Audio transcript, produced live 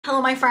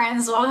Hello my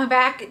friends, welcome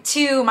back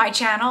to my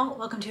channel.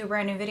 Welcome to a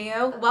brand new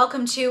video.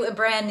 Welcome to a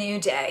brand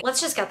new day.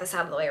 Let's just get this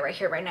out of the way right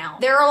here, right now.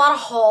 There are a lot of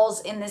hauls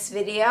in this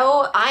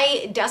video.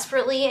 I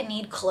desperately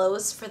need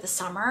clothes for the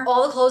summer.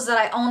 All the clothes that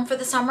I own for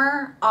the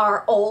summer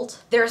are old.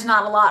 There's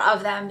not a lot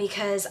of them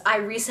because I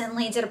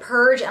recently did a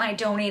purge and I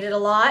donated a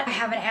lot. I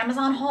have an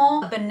Amazon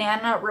haul, a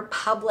Banana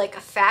Republic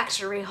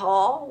factory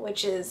haul,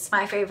 which is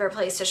my favorite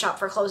place to shop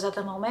for clothes at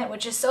the moment,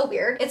 which is so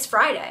weird. It's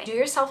Friday. Do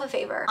yourself a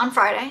favor. On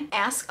Friday,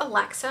 ask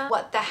Alexa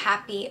what the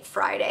Happy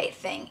Friday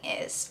thing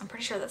is. I'm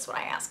pretty sure that's what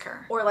I ask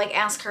her. Or like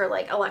ask her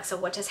like, Alexa,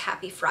 what does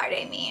Happy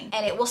Friday mean?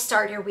 And it will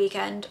start your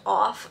weekend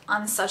off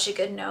on such a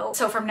good note.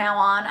 So from now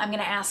on, I'm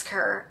gonna ask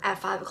her at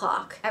 5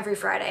 o'clock every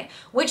Friday.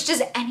 Which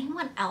does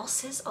anyone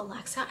else's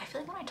Alexa? I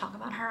feel like when I talk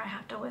about her, I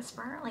have to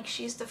whisper. Like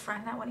she's the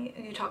friend that when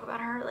you talk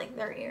about her, like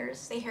their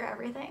ears, they hear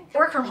everything. I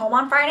work from home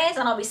on Fridays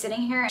and I'll be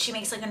sitting here and she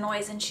makes like a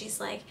noise and she's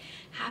like,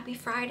 Happy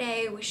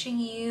Friday, wishing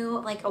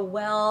you like a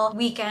well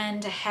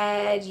weekend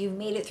ahead. You've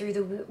made it through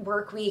the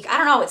work week. I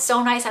don't know, it's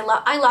so nice. I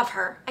love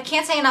her. I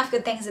can't say enough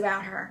good things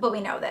about her, but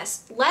we know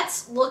this.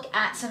 Let's look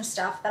at some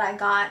stuff that I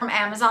got from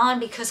Amazon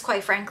because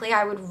quite frankly,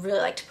 I would really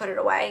like to put it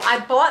away.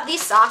 I bought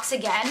these socks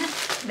again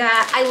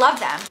that I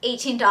love them.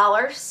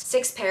 $18,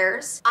 6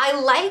 pairs.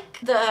 I like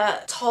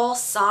the tall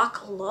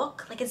sock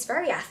look. Like it's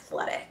very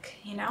athletic,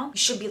 you know? You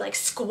should be like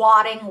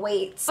squatting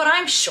weights, but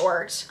I'm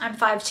short. I'm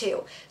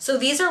 5'2". So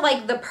these are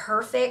like the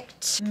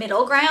perfect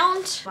middle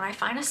ground. When I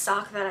find a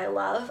sock that I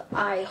love,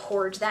 I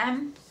hoard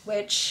them,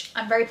 which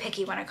I'm very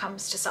picky when it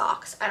comes to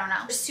socks. I don't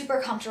know. They're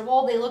super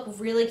comfortable. They look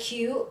really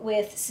cute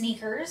with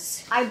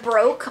sneakers. I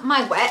broke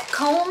my wet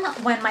comb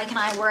when Mike and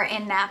I were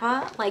in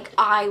Napa. Like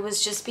I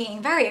was just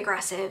being very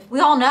aggressive. We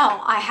all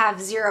know I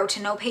have 0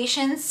 to no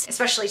patience,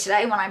 especially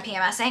today when I'm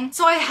PMSing.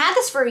 So I had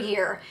this for a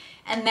year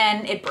and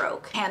then it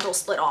broke. Handle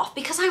split off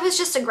because I was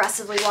just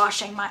aggressively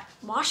washing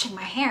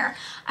my hair.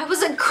 I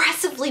was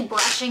aggressively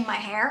brushing my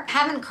hair. I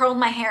haven't curled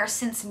my hair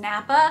since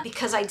Napa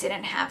because I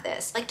didn't have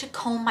this. I like to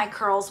comb my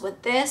curls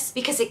with this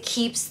because it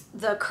keeps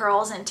the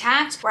curls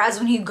intact. Whereas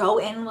when you go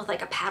in with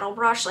like a paddle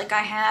brush like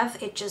I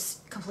have, it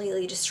just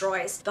completely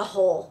destroys the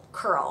whole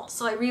curl.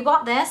 So I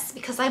rebought this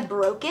because I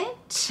broke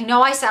it. I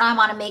know I said I'm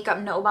on a makeup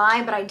no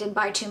buy, but I did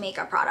buy 2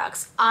 makeup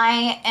products.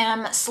 I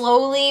am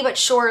slowly but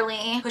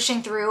surely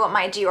pushing through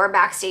my Dior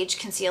Backstage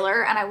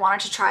concealer and I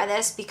wanted to try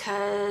this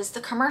because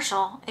the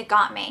commercial, it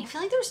got me. I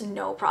feel like there's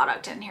no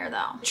product in here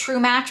though. True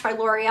Match by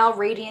L'Oreal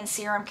Radiant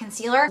Serum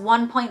Concealer,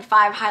 1.5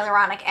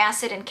 hyaluronic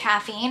acid and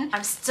caffeine.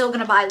 I'm still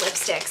gonna buy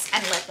lipsticks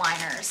and lip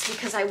liners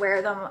because I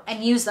wear them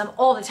and use them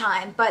all the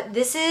time. But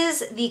this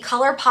is the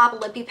ColourPop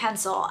Lippy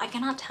Pencil. I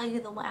cannot tell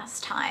you the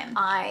last time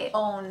I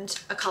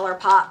owned a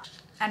ColourPop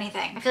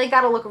anything. I feel like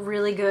that'll look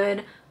really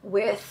good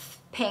with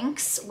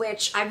pinks,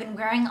 which I've been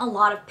wearing a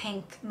lot of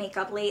pink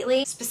makeup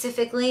lately,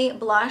 specifically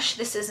blush.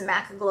 This is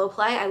MAC Glow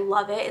Play. I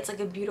love it. It's like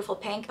a beautiful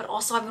pink, but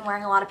also I've been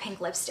wearing a lot of pink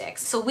lipsticks.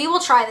 So we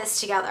will try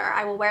this together.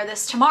 I will wear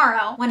this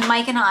tomorrow when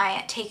Mike and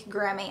I take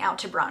Grammy out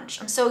to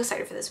brunch. I'm so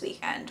excited for this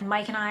weekend.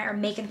 Mike and I are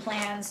making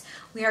plans.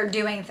 We are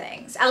doing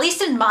things. At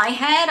least in my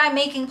head, I'm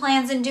making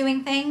plans and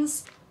doing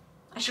things.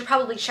 I should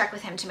probably check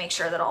with him to make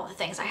sure that all the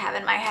things I have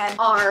in my head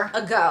are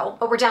a go.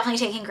 But we're definitely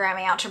taking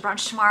Grammy out to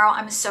brunch tomorrow.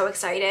 I'm so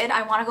excited.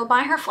 I want to go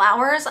buy her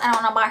flowers. I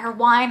want to buy her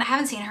wine. I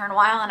haven't seen her in a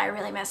while and I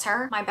really miss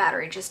her. My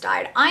battery just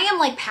died. I am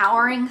like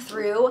powering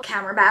through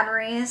camera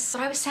batteries.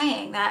 But I was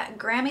saying that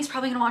Grammy's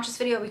probably gonna watch this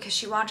video because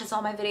she watches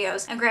all my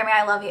videos. And Grammy,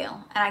 I love you.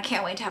 And I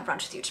can't wait to have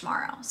brunch with you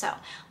tomorrow. So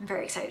I'm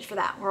very excited for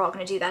that. We're all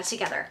gonna do that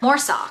together. More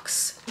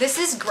socks. This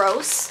is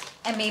gross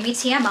and maybe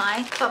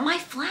TMI, but my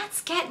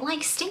flats get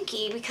like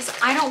stinky because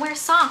I don't wear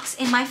socks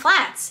in my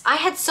flats. I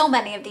had so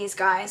many of these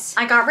guys.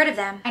 I got rid of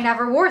them. I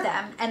never wore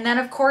them. And then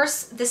of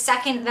course, the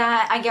second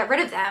that I get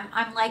rid of them,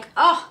 I'm like,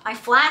 oh, my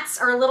flats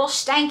are a little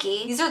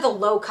stanky. These are the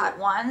low cut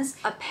ones.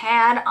 A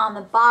pad on the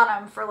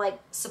bottom for like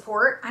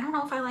support. I don't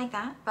know if I like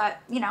that,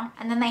 but you know.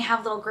 And then they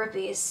have little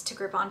grippies to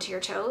grip onto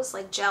your toes,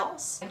 like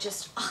gels. I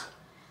just,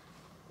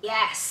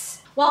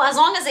 yes. Well, as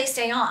long as they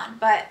stay on,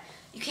 but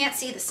you can't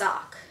see the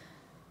sock.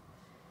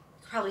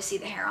 Probably see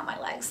the hair on my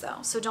legs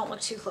though, so don't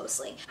look too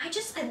closely.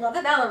 I love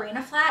the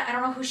ballerina flat. I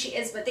don't know who she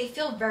is, but they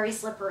feel very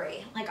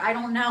slippery. Like I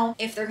don't know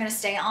if they're gonna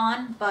stay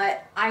on,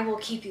 but I will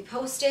keep you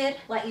posted,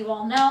 let you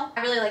all know.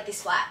 I really like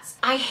these flats.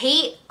 I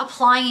hate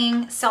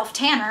applying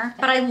self-tanner,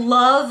 but I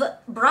love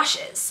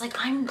brushes. Like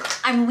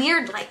I'm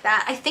weird like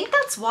that. I think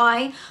that's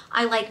why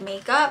I like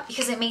makeup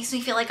because it makes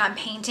me feel like I'm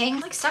painting. I'm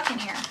like stuck in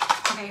here.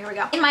 Okay, here we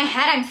go. In my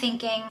head, I'm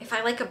thinking if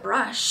I like a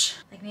brush,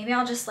 like maybe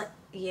I'll just like,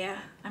 yeah,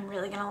 I'm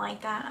really gonna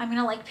like that. I'm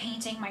gonna like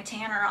painting my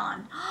tanner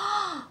on.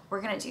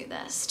 We're gonna do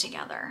this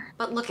together.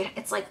 But look at it,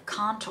 it's like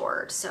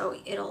contoured, so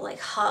it'll like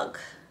hug.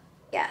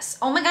 Yes,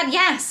 oh my God,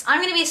 yes.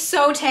 I'm gonna be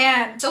so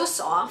tan, so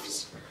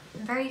soft.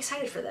 I'm very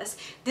excited for this.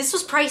 This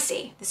was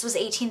pricey. This was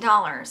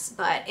 $18,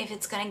 but if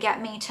it's gonna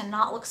get me to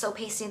not look so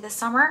pasty this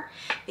summer,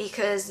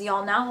 because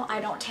y'all know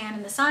I don't tan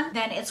in the sun,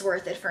 then it's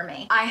worth it for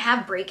me. I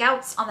have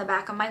breakouts on the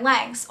back of my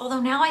legs, although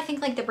now I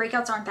think like the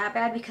breakouts aren't that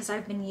bad because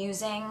I've been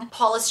using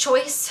Paula's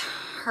Choice,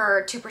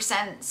 her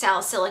 2%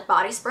 salicylic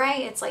body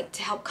spray. It's like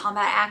to help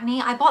combat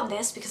acne. I bought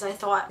this because I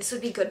thought this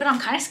would be good, but I'm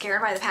kind of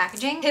scared by the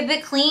packaging.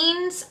 Pivot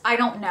Cleans, I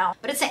don't know,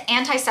 but it's an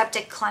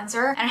antiseptic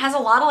cleanser and it has a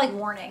lot of like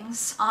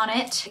warnings on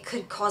it. It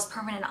could cause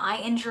permanent eye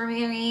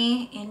injury.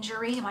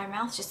 My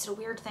mouth just did a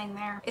weird thing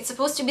there. It's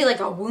supposed to be like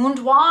a wound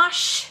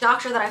wash.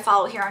 Doctor that I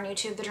follow here on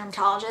YouTube, the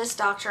dermatologist,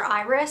 Dr.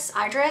 Idris,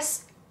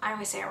 I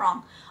always say it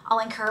wrong. I'll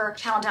link her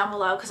channel down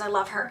below because I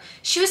love her.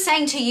 She was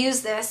saying to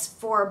use this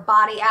for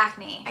body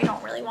acne. I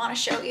don't really want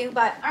to show you,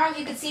 but I don't know if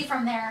you can see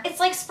from there. It's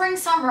like spring,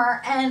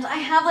 summer, and I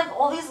have like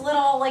all these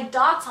little like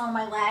dots on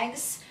my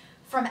legs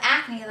from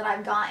acne that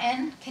I've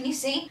gotten. Can you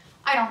see?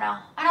 I don't know.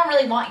 I don't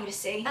really want you to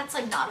see. That's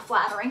like not a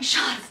flattering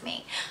shot of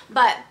me,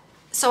 but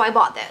so I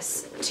bought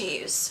this to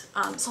use.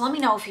 So let me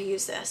know if you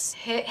use this.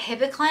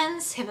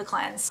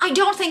 Hibiclens. I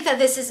don't think that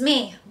this is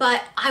me,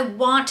 but I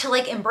want to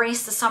like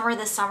embrace the summer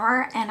this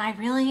summer, and I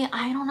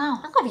don't know.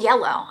 I love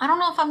yellow. I don't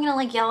know if I'm gonna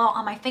like yellow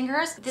on my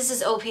fingers. This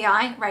is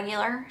OPI,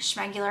 regular,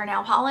 schmegular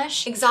nail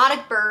polish.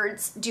 Exotic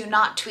birds do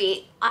not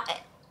tweet.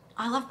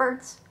 I love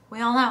birds.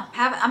 We all know.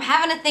 I'm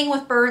having a thing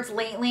with birds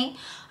lately.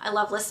 I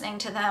love listening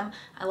to them.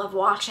 I love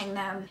watching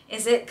them.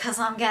 Is it because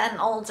I'm getting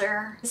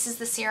older? This is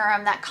the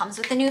serum that comes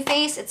with the new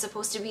face. It's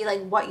supposed to be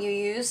like what you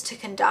use to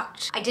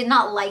conduct. I did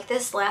not like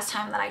this last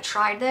time that I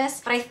tried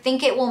this, but I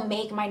think it will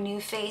make my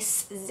new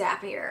face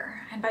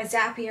zappier. And by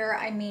zappier,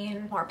 I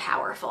mean more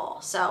powerful.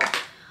 So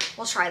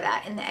we'll try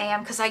that in the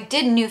AM because I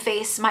did new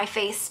face my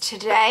face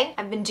today.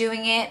 I've been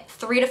doing it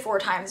 3 to 4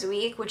 times a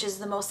week, which is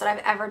the most that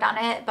I've ever done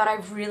it, but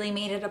I've really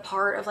made it a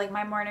part of like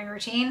my morning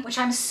routine, which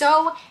I'm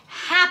so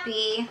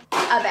happy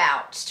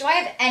about. Do I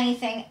have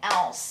anything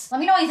else? Let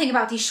me know what you think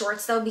about these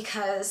shorts though,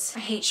 because I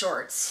hate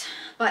shorts,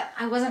 but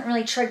I wasn't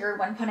really triggered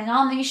when putting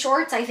on these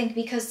shorts. I think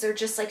because they're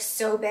just like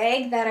so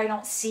big that I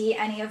don't see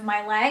any of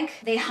my leg.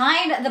 They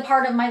hide the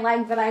part of my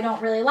leg that I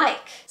don't really like.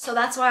 So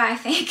that's why I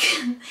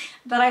think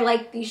that I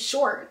like these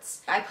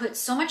shorts. I put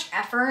so much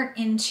effort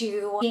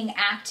into being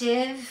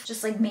active,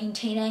 just like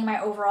maintaining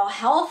my overall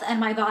health, and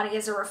my body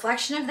is a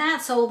reflection of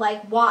that. So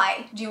like,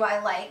 why do I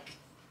like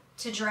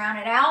to drown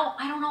it out?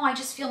 I don't know, I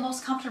just feel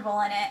most comfortable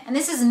in it. And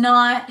this is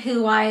not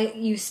who I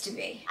used to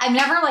be. I've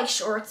never liked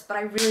shorts, but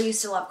I really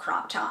used to love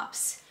crop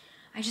tops.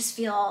 I just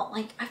feel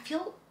like, I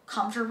feel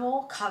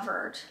comfortable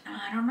covered.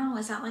 I don't know,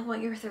 is that like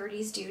what your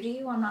 30s do to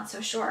you? I'm not so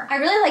sure. I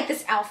really like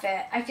this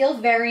outfit. I feel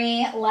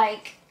very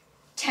like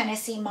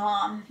Tennessee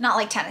mom. Not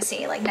like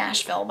Tennessee, like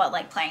Nashville, but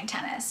like playing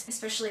tennis,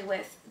 especially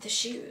with the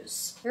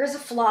shoes. There's a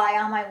fly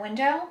on my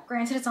window.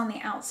 Granted, it's on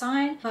the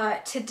outside,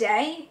 but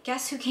today,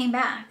 guess who came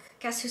back?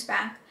 Guess who's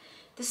back?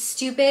 The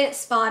stupid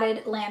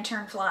spotted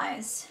lantern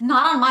flies.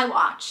 Not on my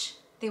watch.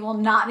 They will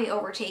not be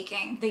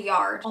overtaking the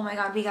yard. Oh my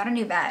God, we got a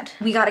new bed.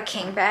 We got a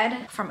king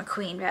bed from a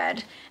queen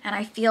bed. And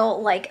I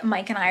feel like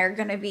Mike and I are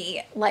gonna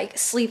be like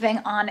sleeping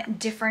on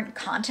different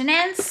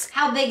continents.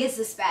 How big is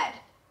this bed?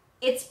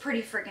 It's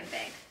pretty freaking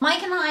big.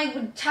 Mike and I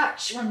would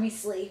touch when we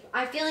sleep.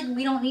 I feel like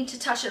we don't need to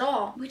touch at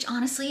all, which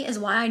honestly is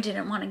why I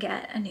didn't want to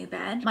get a new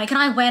bed. Mike and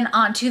I went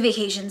on 2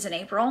 vacations in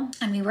April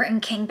and we were in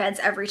king beds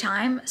every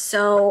time.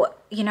 So,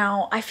 you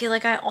know, I feel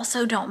like I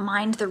also don't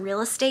mind the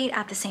real estate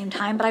at the same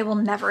time, but I will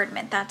never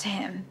admit that to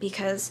him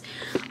because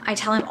I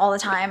tell him all the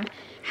time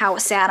how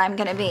sad I'm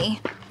gonna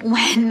be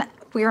when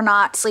we're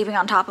not sleeping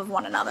on top of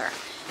one another.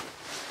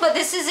 But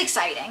this is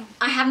exciting.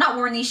 I have not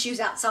worn these shoes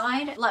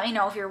outside. Let me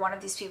know if you're one of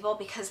these people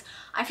because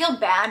I feel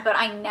bad, but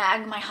I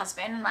nag my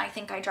husband and I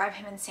think I drive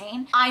him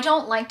insane. I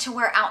don't like to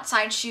wear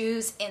outside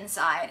shoes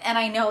inside, and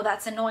I know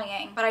that's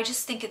annoying, but I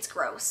just think it's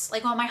gross.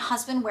 Like when my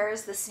husband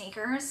wears the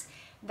sneakers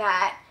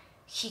that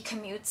he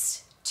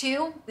commutes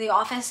to the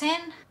office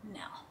in,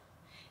 no.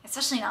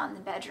 Especially not in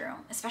the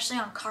bedroom, especially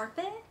on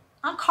carpet.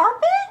 On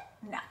carpet?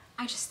 No.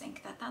 I just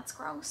think that that's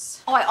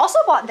gross. Oh, I also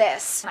bought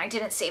this. I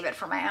didn't save it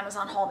for my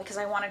Amazon haul because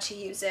I wanted to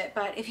use it,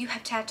 but if you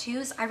have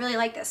tattoos, I really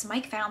like this.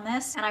 Mike found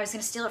this and I was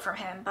gonna steal it from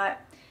him,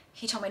 but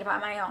he told me to buy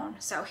my own,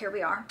 so here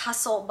we are.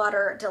 Hustle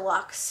Butter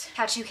Deluxe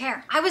Tattoo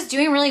Care. I was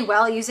doing really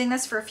well using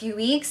this for a few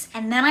weeks,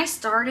 and then I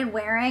started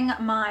wearing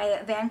my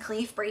Van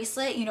Cleef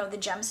bracelet, you know, the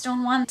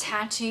gemstone one.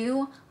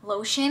 Tattoo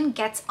lotion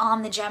gets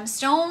on the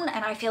gemstone,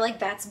 and I feel like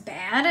that's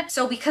bad.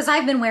 So because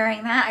I've been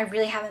wearing that, I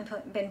really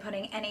haven't been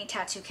putting any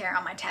tattoo care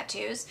on my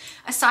tattoos,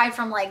 aside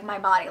from like my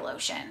body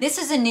lotion. This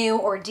is a new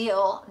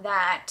ordeal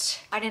that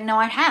I didn't know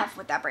I'd have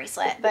with that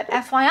bracelet, but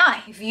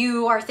FYI, if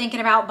you are thinking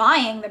about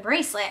buying the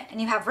bracelet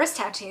and you have wrist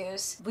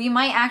tattoos, we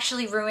might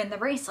actually ruin the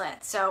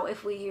bracelet. So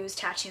if we use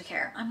tattoo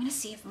care, I'm gonna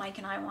see if Mike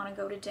and I wanna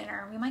go to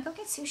dinner. We might go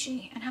get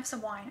sushi and have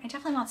some wine. I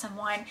definitely want some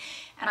wine,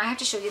 and I have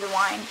to show you the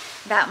wine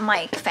that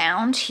Mike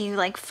found. He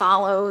like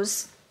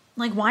follows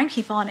like wine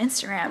people on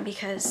Instagram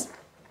because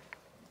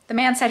the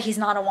man said he's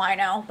not a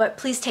wino, but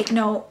please take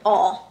note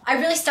all. I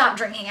really stopped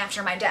drinking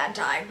after my dad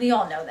died. We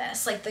all know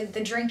this. Like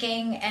the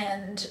drinking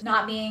and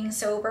not being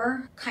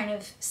sober kind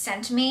of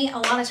sent me a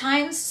lot of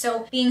times.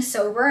 So being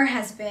sober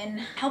has been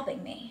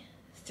helping me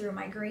through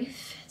my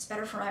grief. It's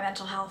better for my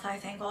mental health, I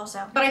think,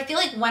 also. But I feel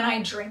like when I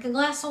drink a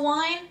glass of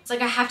wine, it's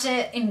like I have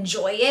to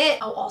enjoy it.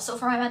 Oh, also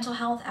for my mental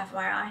health,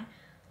 FYI.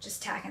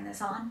 just tacking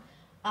this on.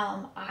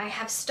 I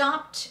have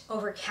stopped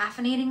over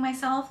caffeinating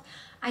myself.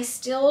 I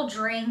still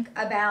drink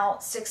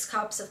about 6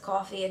 cups of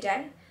coffee a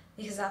day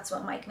because that's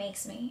what Mike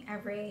makes me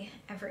every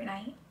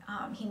night.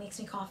 He makes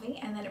me coffee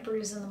and then it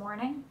brews in the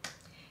morning.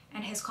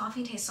 And his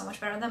coffee tastes so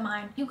much better than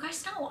mine. You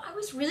guys know, I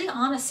was really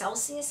on a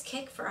Celsius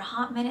kick for a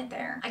hot minute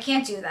there. I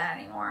can't do that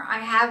anymore.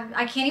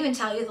 I can't even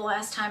tell you the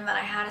last time that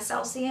I had a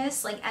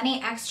Celsius. Like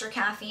any extra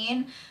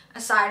caffeine,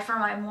 aside from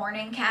my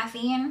morning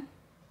caffeine,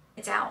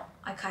 it's out.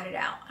 I cut it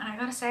out. And I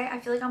gotta say, I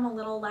feel like I'm a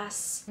little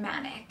less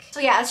manic. So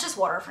yeah, it's just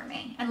water for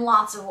me. And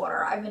lots of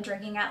water. I've been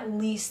drinking at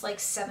least like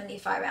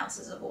 75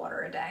 ounces of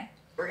water a day.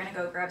 We're gonna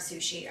go grab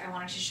sushi. I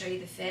wanted to show you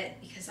the fit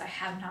because I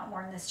have not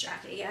worn this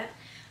jacket yet.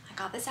 I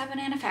got this at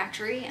Banana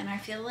Factory and I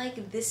feel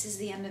like this is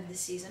the end of the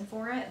season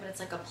for it, but it's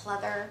like a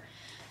pleather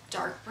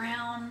dark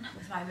brown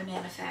with my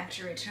Banana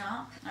Factory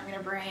top. I'm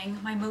gonna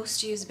bring my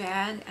most used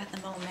bag at the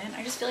moment.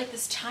 I just feel like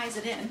this ties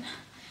it in.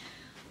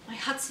 My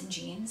Hudson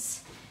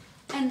jeans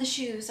and the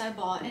shoes I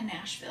bought in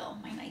Nashville,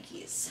 my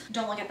Nikes.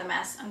 Don't look at the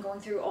mess. I'm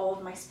going through all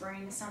of my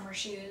spring, summer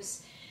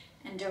shoes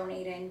and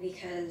donating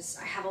because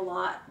I have a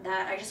lot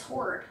that I just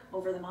hoard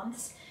over the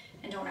months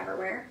and don't ever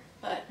wear,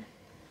 but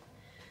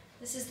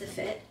this is the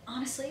fit.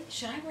 Honestly,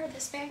 should I wear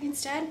this bag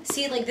instead?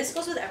 See, like this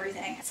goes with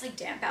everything. It's like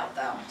damp out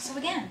though. So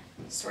again,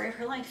 story of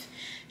her life.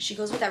 She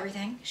goes with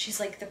everything. She's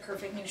like the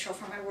perfect neutral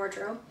for my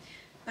wardrobe,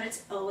 but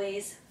it's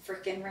always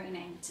freaking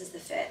raining. This is the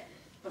fit.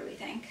 What do we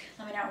think?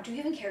 Let me know. Do you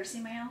even care to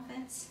see my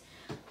outfits?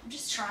 I'm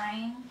just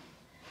trying,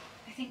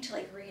 I think, to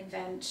like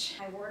reinvent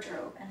my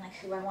wardrobe and like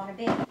who I want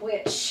to be,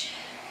 which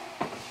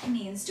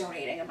means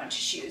donating a bunch of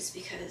shoes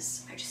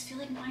because I just feel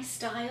like my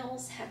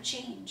styles have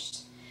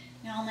changed.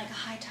 Now I'm like a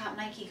high top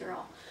Nike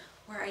girl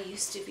where I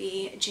used to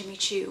be Jimmy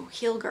Choo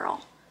heel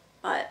girl,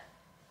 but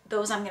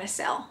those I'm gonna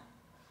sell.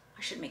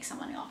 I should make some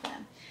money off of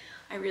them.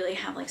 I really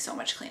have like so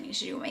much cleaning to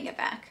do when we get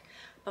back.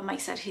 But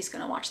Mike said he's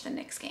gonna watch the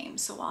Knicks game,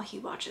 so while he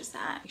watches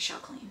that, we shall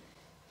clean.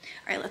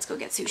 All right, let's go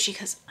get sushi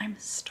because I'm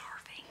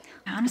starving.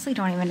 I honestly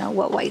don't even know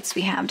what whites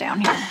we have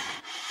down here.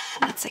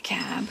 That's a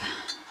cab.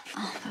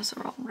 Oh, those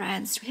are all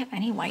reds. Do we have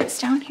any whites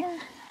down here?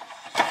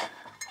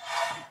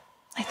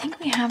 I think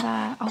we have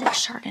a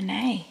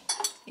Chardonnay.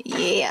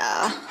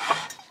 Yeah.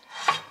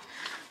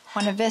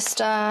 Buena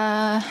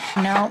Vista.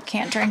 No,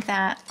 can't drink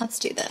that. Let's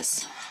do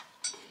this.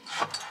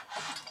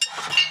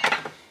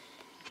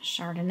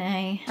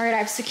 Chardonnay. All right,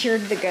 I've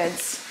secured the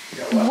goods.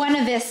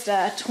 Buena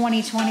Vista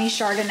 2020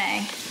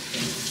 Chardonnay.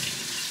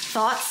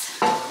 Thoughts?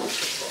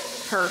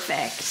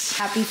 Perfect.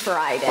 Happy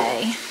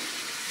Friday.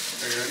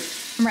 Are you ready?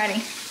 I'm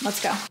ready.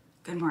 Let's go.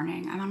 Good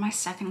morning. I'm on my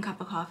second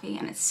cup of coffee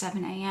and it's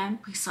 7 a.m.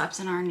 We slept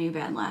in our new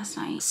bed last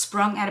night.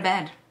 Sprung out of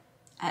bed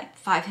at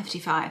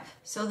 5:55.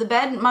 So the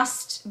bed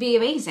must be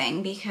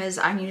amazing because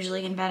I'm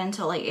usually in bed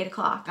until like 8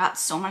 o'clock. Got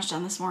so much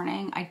done this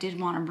morning. I did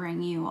want to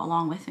bring you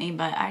along with me,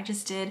 but I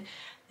just did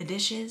the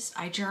dishes,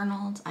 I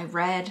journaled, I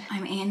read.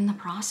 I'm in the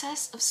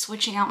process of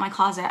switching out my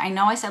closet. I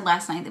know I said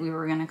last night that we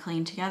were gonna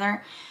clean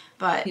together,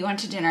 but we went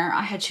to dinner,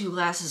 I had 2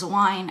 glasses of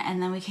wine,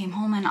 and then we came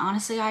home and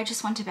honestly, I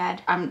just went to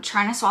bed. I'm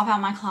trying to swap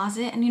out my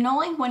closet, and you know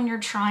like when you're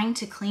trying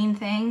to clean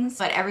things,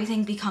 but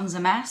everything becomes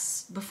a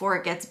mess before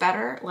it gets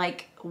better?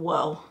 Like,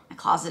 whoa, my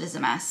closet is a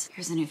mess.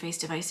 Here's a new face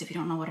device if you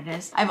don't know what it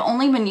is. I've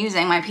only been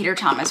using my Peter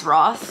Thomas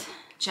Roth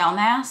gel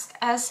mask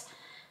as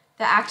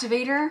the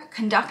activator,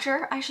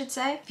 conductor, I should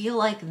say. I feel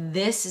like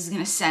this is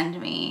gonna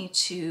send me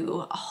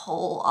to a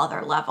whole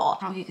other level. I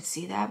don't know if you could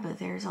see that, but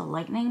there's a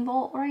lightning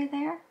bolt right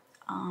there.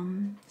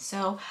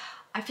 So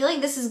I feel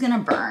like this is gonna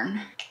burn.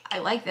 I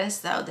like this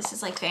though. This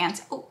is like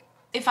fancy. Oh,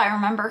 if I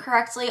remember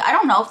correctly, I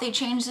don't know if they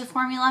changed the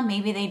formula,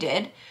 maybe they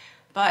did.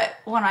 But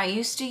when I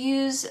used to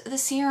use the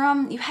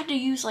serum, you had to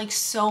use like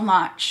so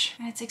much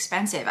and it's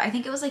expensive. I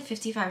think it was like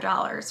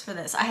 $55 for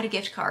this. I had a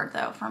gift card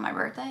though for my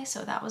birthday,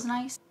 so that was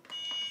nice.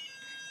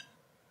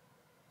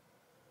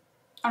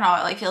 Oh no,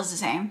 it like feels the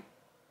same.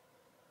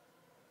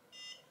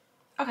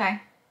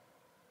 Okay.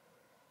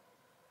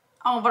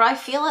 Oh, but I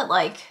feel it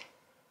like,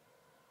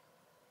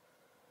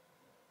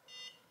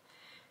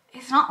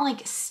 it's not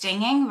like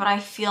stinging, but I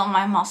feel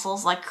my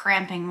muscles like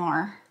cramping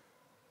more.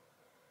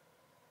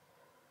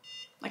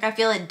 Like I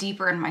feel it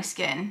deeper in my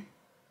skin.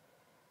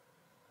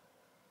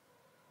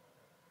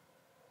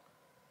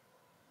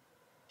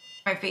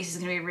 My face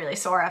is gonna be really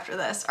sore after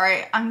this. All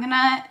right, I'm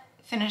gonna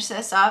finish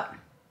this up,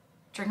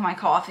 drink my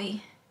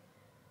coffee,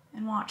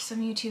 and watch some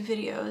YouTube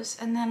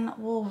videos, and then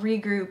we'll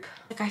regroup.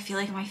 Like I feel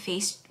like my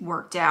face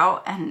worked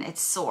out and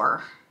it's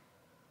sore.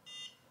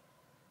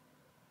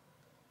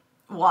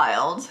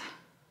 Wild.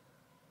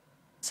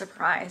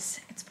 Surprise,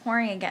 it's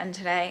pouring again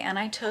today, and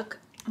I took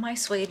my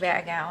suede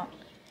bag out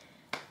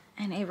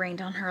and it rained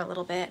on her a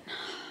little bit.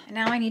 And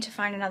now I need to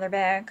find another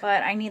bag,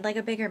 but I need like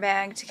a bigger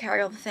bag to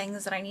carry all the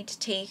things that I need to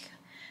take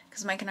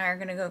because Mike and I are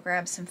gonna go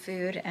grab some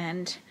food,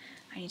 and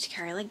I need to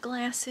carry like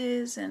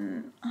glasses,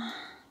 and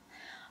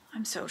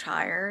I'm so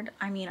tired.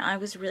 I mean, I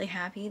was really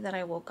happy that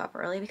I woke up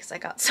early because I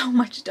got so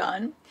much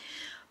done,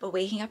 But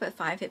waking up at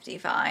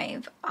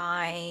 5:55,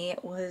 I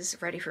was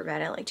ready for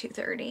bed at like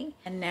 2:30.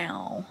 And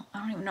now, I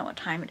don't even know what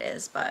time it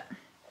is, but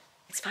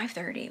it's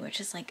 5:30,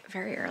 which is like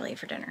very early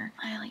for dinner.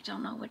 I like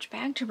don't know which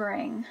bag to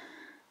bring.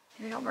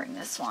 Maybe I'll bring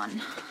this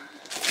one.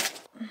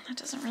 That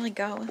doesn't really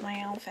go with my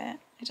outfit.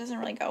 It doesn't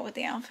really go with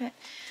the outfit.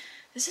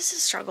 This is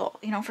a struggle.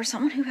 You know, for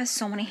someone who has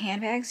so many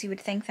handbags, you would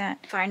think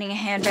that finding a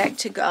handbag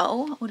to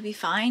go would be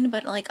fine,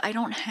 but like I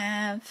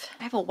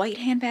have a white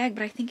handbag,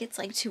 but I think it's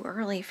like too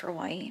early for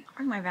white. I'll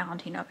bring my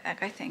Valentino bag,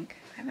 I think.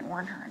 I haven't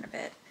worn her in a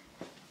bit.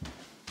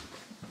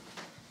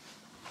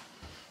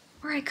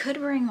 Or I could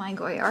bring my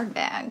Goyard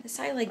bag. This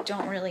I like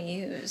don't really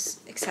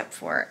use except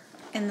for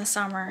in the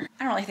summer.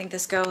 I don't really think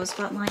this goes,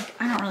 but like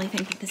I don't really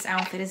think that this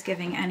outfit is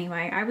giving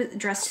anyway. I was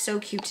dressed so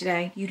cute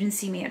today. You didn't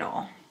see me at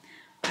all.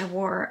 I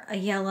wore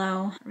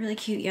a really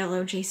cute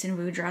yellow Jason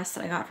Wu dress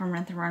that I got from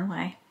Rent the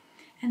Runway.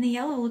 And the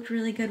yellow looked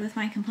really good with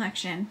my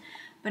complexion.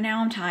 But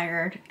now I'm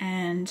tired,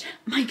 and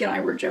Mike and I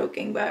were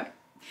joking, but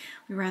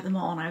we were at the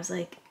mall and I was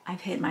like,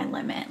 I've hit my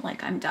limit.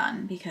 Like I'm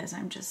done because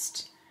I'm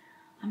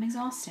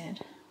exhausted.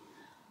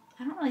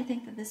 I don't really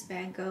think that this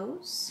bag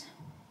goes.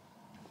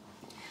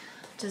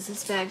 Does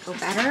this bag go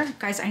better?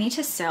 Guys, I need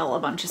to sell a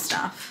bunch of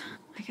stuff.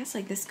 I guess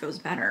like this goes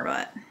better,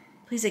 but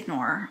please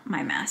ignore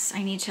my mess.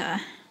 I need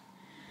to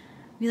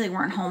be like,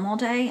 we're home all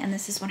day, and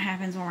this is what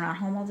happens when we're not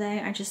home all day.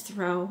 I just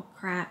throw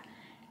crap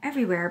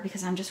everywhere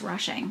because I'm just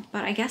rushing.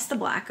 But I guess the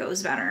black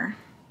goes better.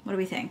 What do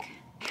we think?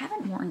 I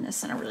haven't worn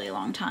this in a really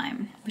long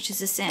time, which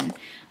is a sin.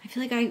 I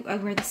feel like I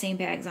wear the same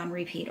bags on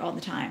repeat all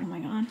the time. Oh my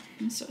God,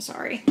 I'm so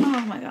sorry.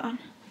 Oh my God.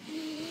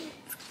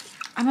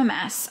 I'm a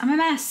mess. I'm a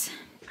mess.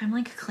 I'm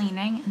like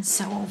cleaning and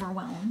so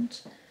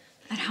overwhelmed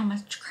at how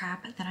much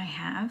crap that I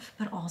have,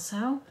 but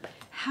also,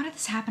 how did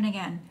this happen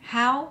again?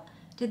 How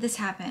did this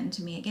happen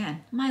to me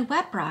again? My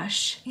wet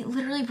brush, it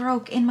literally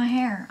broke in my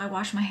hair. I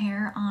wash my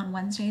hair on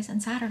Wednesdays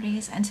and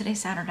Saturdays, and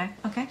today's Saturday,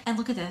 okay? And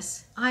look at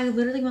this. I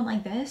literally went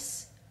like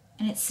this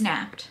and it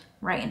snapped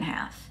right in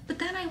half. But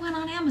then I went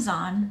on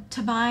Amazon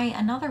to buy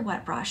another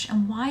wet brush,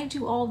 and why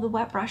do all the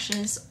wet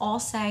brushes all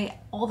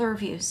the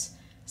reviews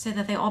say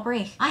that they all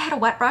break? I had a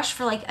wet brush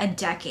for like a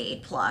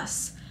decade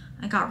plus.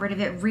 I got rid of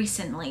it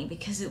recently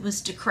because it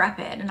was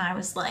decrepit, and I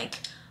was like,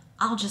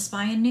 I'll just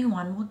buy a new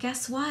one. Well,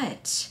 guess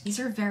what? These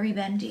are very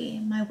bendy.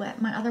 My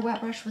other wet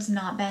brush was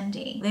not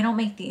bendy. They don't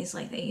make these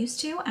like they used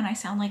to, and I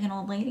sound like an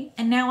old lady.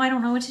 And now I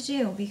don't know what to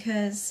do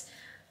because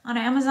on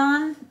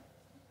Amazon,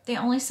 they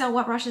only sell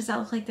wet brushes that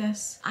look like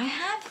this. I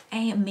have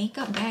a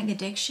makeup bag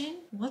addiction.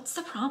 What's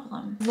the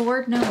problem?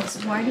 Lord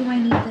knows, why do I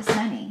need this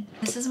many?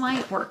 This is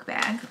my work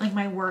bag, like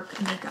my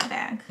work makeup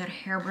bag. Got a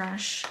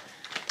hairbrush.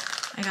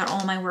 I got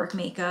all my work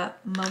makeup,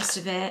 most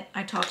of it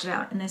I talked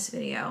about in this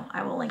video.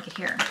 I will link it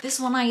here. This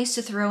one I used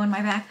to throw in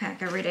my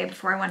backpack every day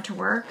before I went to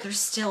work. There's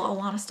still a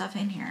lot of stuff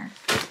in here,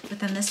 but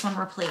then this one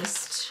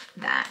replaced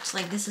that.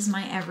 Like this is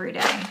my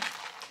everyday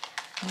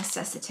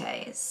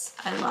necessities.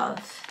 I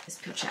love this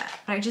pochette,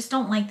 but I just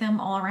don't like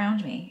them all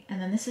around me.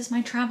 And then this is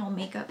my travel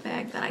makeup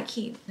bag that I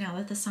keep. Now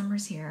that the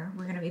summer's here,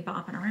 we're gonna be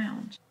bopping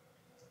around.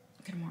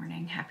 Good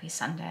morning, happy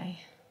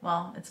Sunday.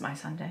 Well, it's my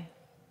Sunday.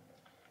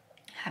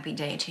 Happy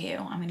day to you.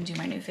 I'm gonna do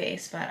my new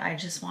face, but I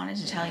just wanted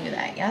to tell you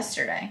that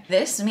yesterday.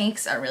 This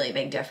makes a really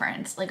big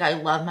difference. Like I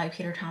love my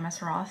Peter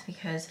Thomas Roth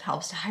because it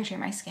helps to hydrate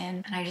my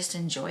skin and I just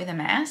enjoy the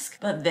mask.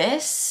 But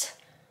this,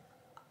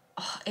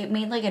 it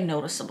made like a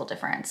noticeable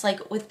difference.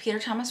 Like with Peter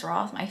Thomas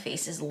Roth, my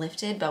face is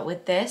lifted, but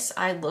with this,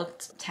 I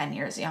looked 10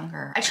 years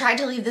younger. I tried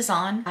to leave this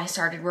on. I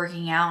started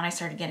working out and I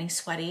started getting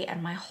sweaty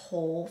and my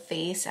whole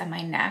face and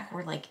my neck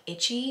were like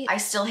itchy. I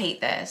still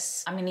hate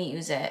this. I'm gonna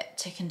use it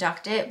to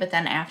conduct it, but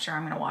then after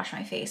I'm gonna wash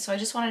my face. So I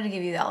just wanted to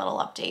give you that little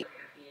update.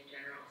 In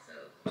general, so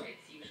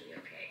it's usually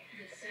okay.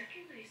 The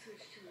second I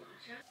switched to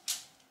matcha,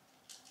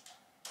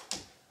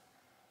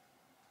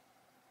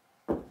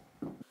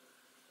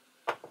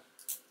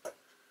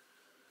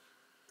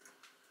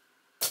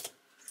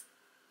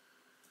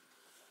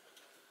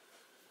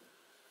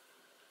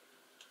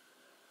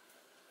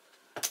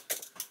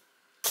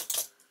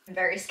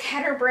 very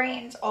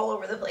scatterbrained all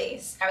over the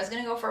place. I was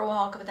gonna go for a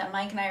walk, but then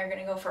Mike and I are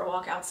gonna go for a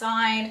walk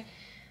outside.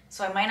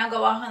 So I might not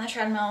go walk on the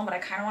treadmill, but I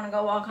kind of want to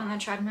go walk on the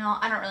treadmill.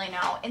 I don't really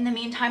know. In the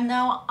meantime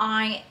though,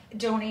 I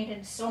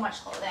donated so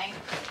much clothing.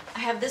 I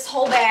have this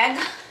whole bag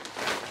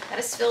that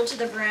is filled to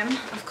the brim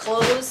of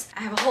clothes.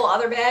 I have a whole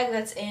other bag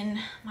that's in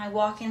my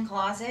walk-in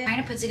closet. I'm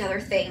trying to put together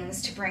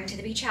things to bring to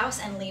the beach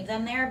house and leave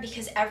them there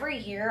because every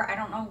year, I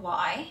don't know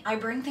why, I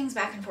bring things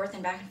back and forth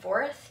and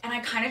I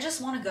kind of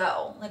just want to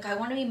go. Like I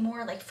want to be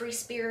more like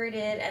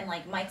free-spirited and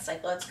like Mike's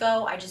like, let's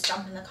go. I just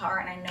jump in the car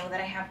and I know that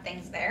I have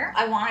things there.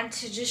 I wanted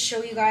to just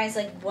show you guys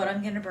like what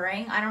I'm gonna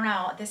bring. I don't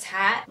know, this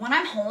hat. When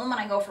I'm home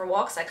and I go for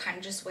walks, I kind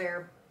of just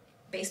wear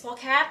baseball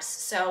caps.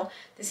 So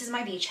this is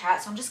my beach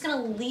hat. So I'm just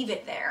gonna leave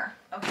it there,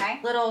 okay?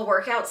 Little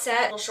workout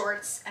set, little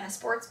shorts and a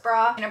sports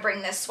bra. I'm gonna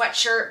bring this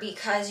sweatshirt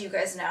because you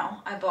guys know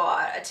I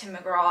bought a Tim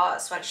McGraw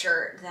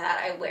sweatshirt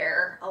that I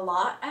wear a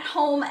lot at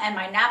home, and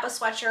my Napa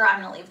sweatshirt,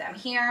 I'm gonna leave them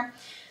here.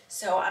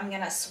 So I'm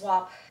gonna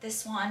swap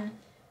this one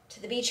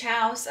to the beach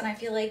house, and I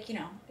feel like, you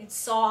know, it's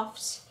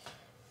soft.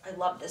 I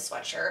love this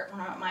sweatshirt.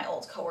 One of my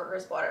old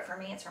coworkers bought it for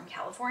me. It's from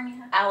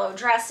California. Aloe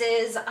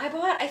dresses. I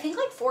bought, I think,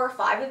 like 4 or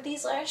 5 of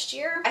these last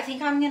year. I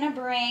think I'm gonna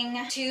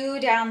bring 2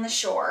 down the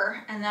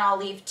shore, and then I'll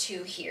leave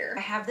 2 here. I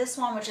have this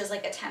one, which is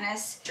like a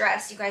tennis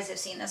dress. You guys have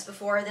seen this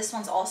before. This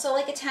one's also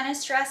like a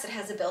tennis dress. It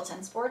has a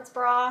built-in sports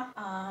bra.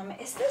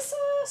 Is this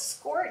a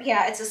skirt?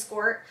 Yeah, it's a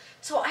skirt.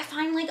 So I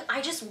find like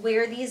I just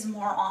wear these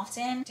more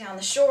often down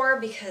the shore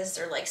because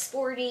they're like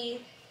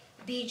sporty,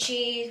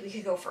 beachy. We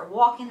could go for a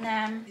walk in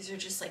them. These are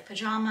just like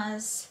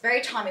pajamas.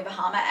 Very Tommy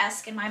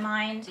Bahama-esque in my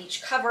mind.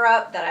 Beach cover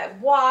up that I've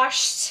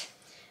washed,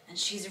 and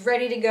she's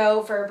ready to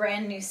go for a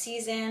brand new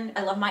season.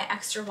 I love my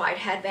extra wide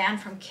headband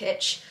from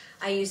Kitsch.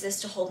 I use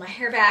this to hold my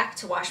hair back,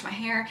 to wash my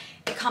hair.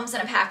 It comes in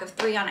a pack of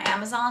 3 on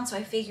Amazon, so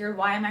I figured,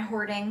 why am I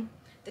hoarding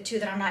the 2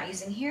 that I'm not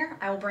using here?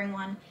 I will bring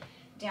one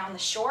down the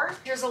shore.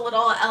 Here's a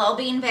little LL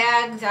Bean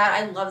bag that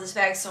I love. This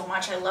bag so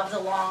much. I love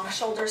the long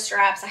shoulder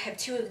straps. I have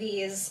 2 of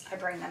these. I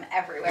bring them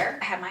everywhere.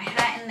 I have my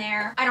hat in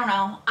there. I don't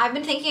know. I've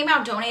been thinking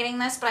about donating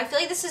this, but I feel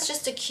like this is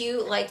just a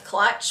cute like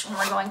clutch when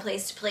we're going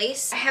place to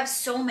place. I have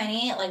so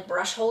many like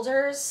brush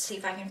holders. See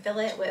if I can fill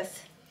it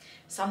with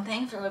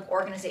something for like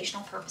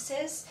organizational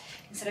purposes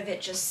instead of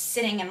it just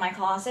sitting in my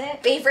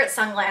closet. Favorite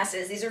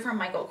sunglasses. These are from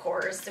Michael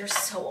Kors. They're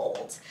so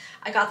old.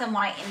 I got them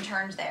when I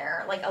interned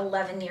there like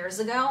 11 years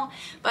ago,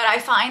 but I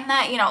find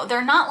that, you know,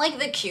 they're not like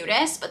the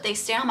cutest, but they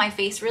stay on my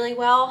face really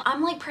well.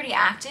 I'm like pretty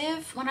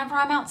active whenever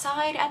I'm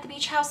outside at the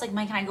beach house. Like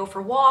Mike and I go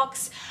for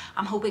walks.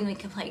 I'm hoping we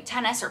can play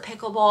tennis or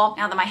pickleball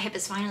now that my hip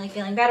is finally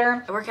feeling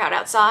better. I work out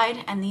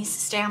outside and these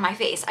stay on my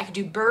face. I could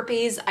do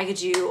burpees. I could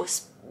do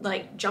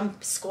like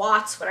jump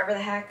squats, whatever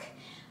the heck.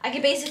 I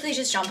could basically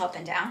just jump up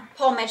and down.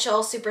 Paul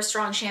Mitchell Super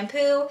Strong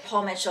Shampoo,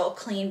 Paul Mitchell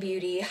Clean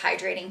Beauty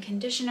Hydrating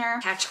Conditioner,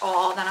 Catch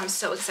All that I'm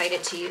so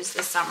excited to use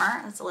this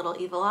summer. That's a little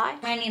evil eye. I'm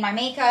gonna need my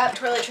makeup,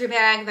 toiletry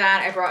bag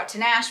that I brought to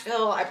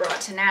Nashville, I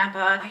brought to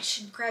Napa. I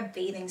should grab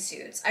bathing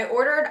suits. I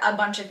ordered a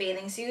bunch of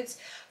bathing suits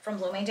from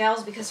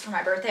Bloomingdale's because for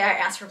my birthday I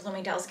asked for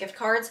Bloomingdale's gift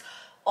cards.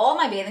 All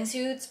my bathing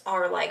suits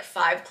are like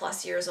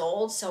 5+ years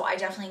old, so I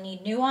definitely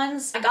need new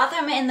ones. I got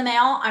them in the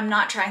mail. I'm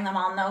not trying them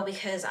on though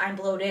because I'm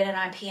bloated and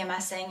I'm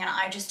PMSing and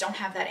I just don't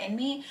have that in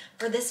me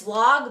for this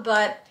vlog,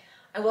 but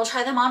I will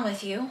try them on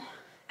with you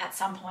at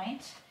some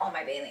point. All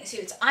my bathing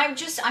suits.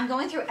 I'm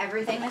going through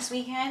everything this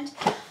weekend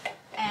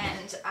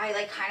and I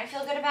like kind of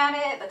feel good about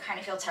it, but kind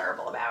of feel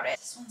terrible about it.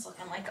 This one's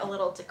looking like a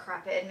little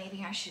decrepit.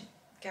 Maybe I should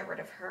get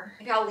rid of her.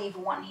 Maybe I'll leave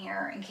one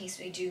here in case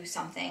we do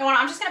something. You know what,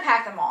 I'm just gonna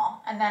pack them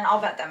all and then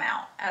I'll vet them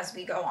out as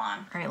we go on.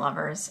 All right,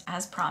 lovers,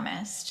 as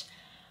promised,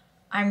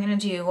 I'm gonna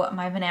do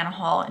my banana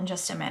haul in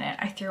just a minute.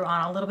 I threw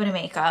on a little bit of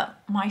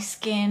makeup. My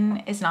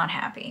skin is not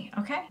happy,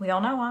 okay? We all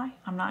know why.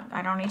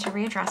 I don't need to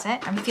readdress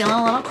it. I'm feeling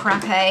a little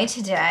crappy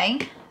today,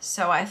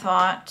 so I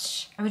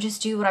thought I would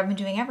just do what I've been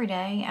doing every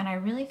day, and I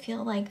really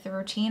feel like the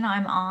routine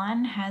I'm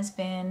on has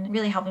been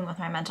really helping with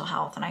my mental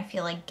health, and I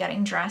feel like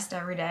getting dressed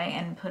every day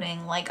and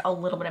putting like a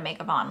little bit of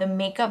makeup on. The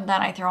makeup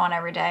that I throw on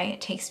every day,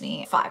 it takes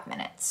me 5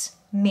 minutes,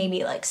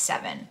 maybe like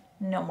 7.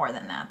 No more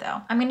than that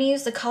though. I'm gonna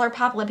use the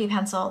ColourPop Lippy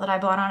Pencil that I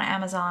bought on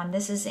Amazon.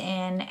 This is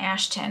in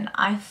Ashton.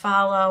 I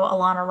follow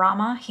Alana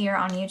Rama here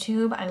on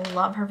YouTube. I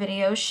love her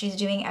videos. She's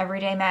doing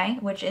Everyday May,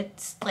 which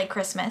it's like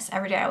Christmas.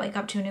 Every day I wake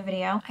up to a new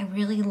video. I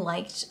really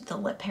liked the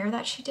lip pair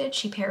that she did.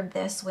 She paired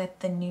this with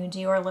the new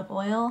Dior lip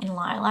oil in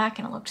lilac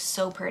and it looked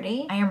so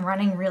pretty. I am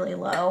running really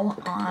low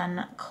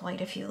on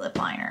quite a few lip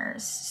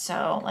liners.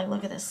 So like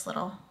look at this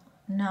little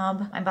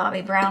nub. My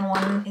Bobbi Brown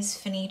one is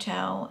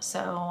finito.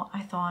 So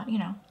I thought, you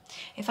know,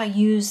 if I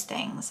use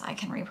things, I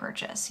can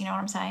repurchase. You know what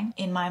I'm saying?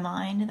 In my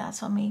mind,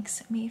 that's what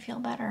makes me feel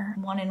better.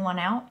 One in, one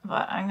out.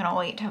 But I'm gonna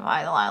wait to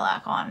buy the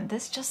lilac one.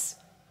 This just,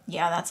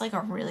 yeah, that's like a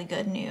really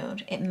good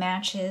nude. It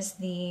matches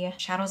the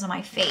shadows on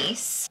my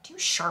face. Do you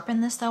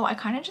sharpen this though? I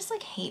kind of just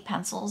like hate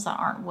pencils that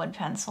aren't wood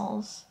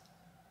pencils.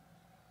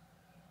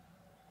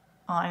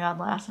 Oh my God,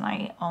 last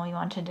night when we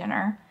went to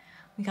dinner,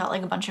 we got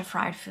like a bunch of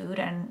fried food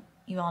and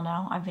you all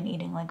know I've been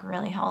eating like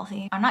really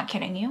healthy. I'm not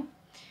kidding you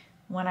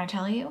when I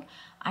tell you,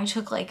 I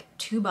took like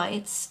 2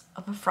 bites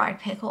of a fried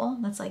pickle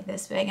that's like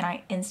this big and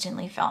I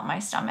instantly felt my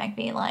stomach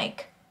be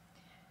like,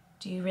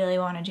 do you really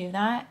want to do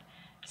that?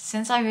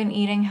 Since I've been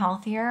eating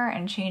healthier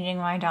and changing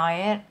my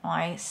diet,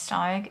 my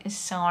stomach is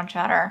so much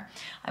better.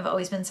 I've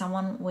always been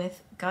someone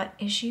with gut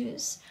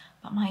issues,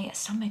 but my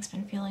stomach's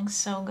been feeling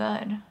so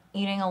good.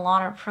 Eating a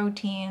lot of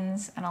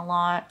proteins and a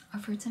lot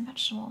of fruits and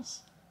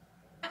vegetables.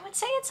 I would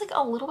say it's like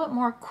a little bit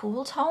more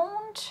cool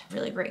toned.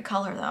 Really great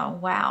color though,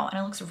 wow. And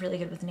it looks really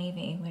good with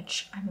navy,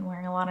 which I've been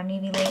wearing a lot of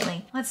navy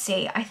lately. Let's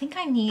see, I think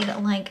I need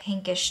like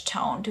pinkish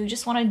tone. Do we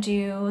just wanna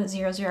do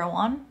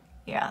 001?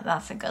 Yeah,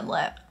 that's a good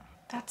lip.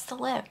 That's the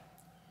lip.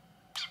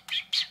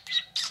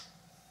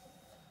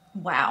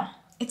 Wow,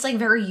 it's like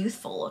very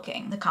youthful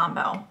looking, the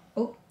combo.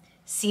 Oh,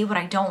 see what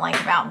I don't like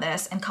about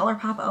this, and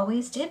ColourPop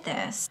always did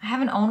this. I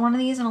haven't owned one of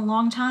these in a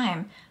long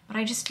time, but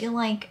I just feel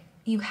like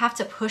you have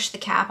to push the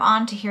cap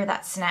on to hear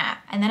that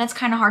snap. And then it's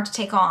kind of hard to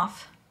take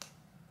off.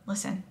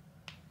 Listen.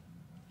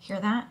 Hear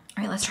that?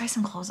 All right, let's try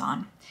some clothes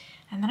on.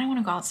 And then I want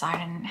to go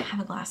outside and have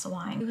a glass of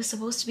wine. It was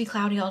supposed to be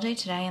cloudy all day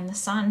today and the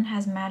sun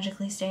has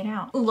magically stayed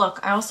out. Ooh, look,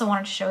 I also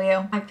wanted to show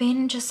you. I've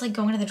been just like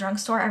going to the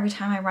drugstore every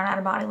time I run out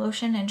of body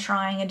lotion and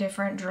trying a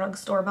different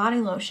drugstore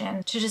body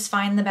lotion to just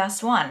find the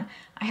best one.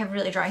 I have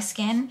really dry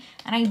skin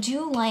and I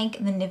do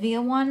like the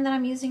Nivea one that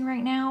I'm using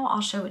right now.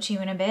 I'll show it to you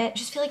in a bit. I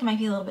just feel like it might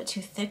be a little bit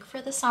too thick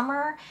for the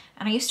summer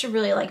and I used to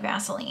really like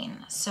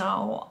Vaseline.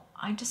 So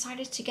I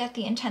decided to get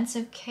the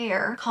Intensive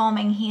Care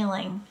Calming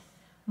Healing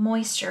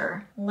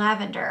Moisture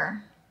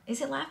Lavender.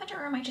 Is it lavender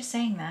or am I just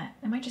saying that?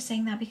 Am I just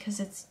saying that because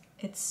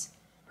it's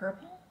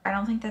purple? I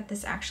don't think that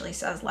this actually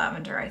says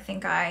lavender. I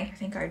think I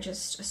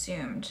just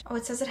assumed. Oh,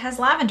 it says it has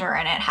lavender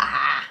in it.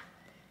 Haha.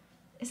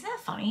 Isn't that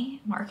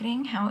funny?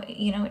 Marketing, how,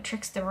 you know, it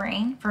tricks the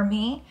brain. For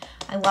me,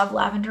 I love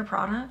lavender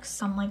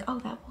products. I'm like, oh,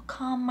 that will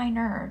calm my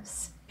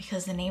nerves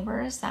because the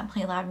neighbors that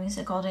play loud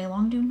music all day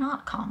long do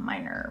not calm my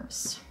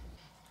nerves.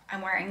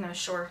 I'm wearing those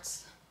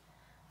shorts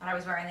that I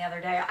was wearing the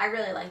other day. I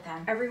really like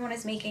them. Everyone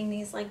is making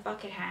these like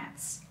bucket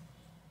hats.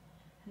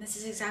 And this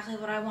is exactly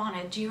what I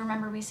wanted. Do you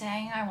remember me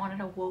saying I wanted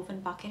a woven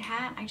bucket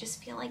hat? I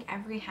just feel like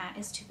every hat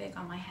is too big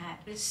on my head.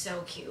 It is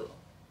so cute.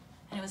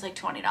 And it was like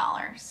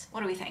 $20.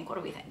 What do we think? What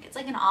do we think? It's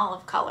like an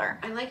olive color.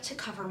 I like to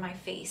cover my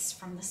face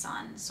from the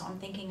sun, so I'm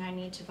thinking I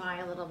need to buy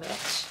a little bit.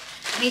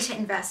 I need to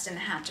invest in the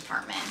hat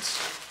department.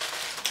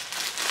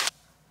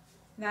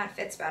 That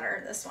fits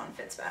better. This one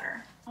fits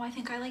better. Oh, I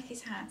think I like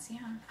these hats,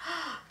 yeah.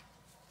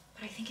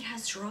 But I think it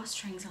has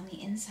drawstrings on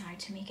the inside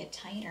to make it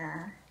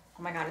tighter.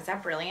 Oh my God, is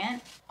that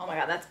brilliant? Oh my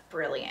God, that's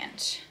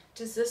brilliant.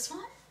 Does this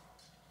one?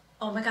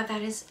 Oh my God,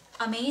 that is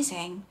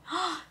amazing.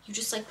 You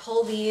just like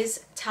pull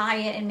these, tie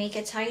it, and make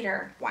it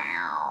tighter.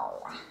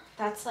 Wow.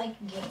 That's like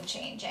game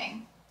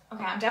changing.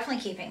 Okay, I'm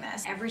definitely keeping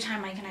this. Every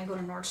time I go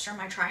to Nordstrom,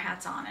 I try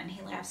hats on and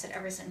he laughs at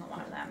every single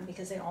one of them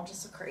because they all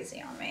just look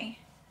crazy on me.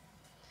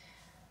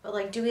 But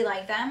like, do we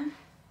like them?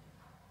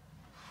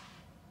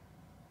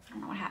 I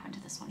don't know what happened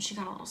to this one. She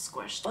got a little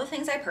squished. All the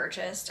things I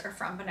purchased are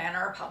from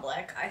Banana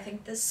Republic. I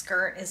think this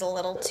skirt is a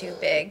little too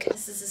big.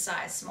 This is a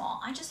size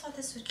small. I just thought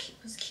this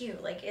was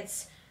cute. Like,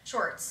 it's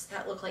shorts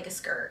that look like a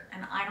skirt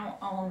and I don't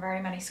own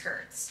very many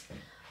skirts.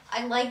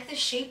 I like the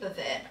shape of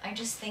it. I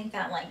just think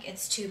that like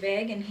it's too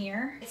big in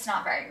here. It's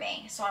not very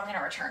me, so I'm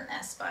gonna return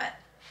this, but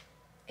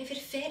if it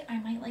fit, I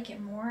might like it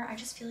more. I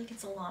just feel like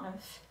it's a lot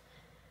of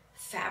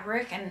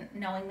fabric and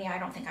knowing me, I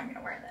don't think I'm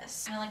gonna wear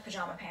this. I like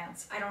pajama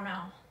pants. I don't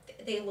know.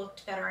 They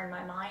looked better in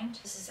my mind.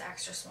 This is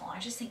extra small. I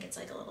just think it's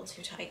like a little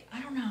too tight.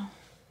 I don't know.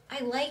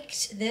 I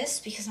liked this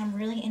because I'm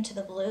really into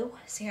the blue.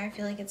 See, I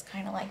feel like it's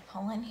kind of like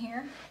pulling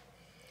here.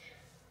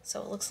 So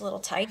it looks a little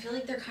tight. I feel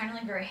like they're kind of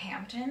like very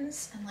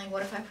Hamptons. And like,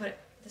 what if I put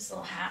this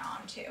little hat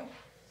on too?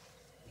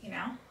 You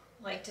know?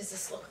 Like, does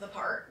this look the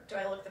part? Do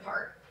I look the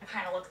part? I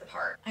kind of look the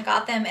part. I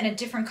got them in a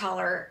different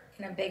color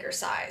in a bigger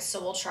size.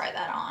 So we'll try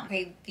that on.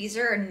 Okay, these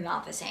are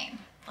not the same.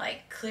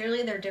 Like,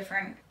 clearly they're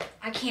different.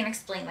 I can't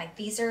explain. Like,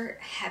 these are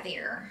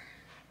heavier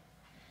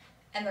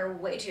and they're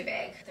way too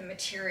big. The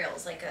material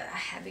is like a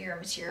heavier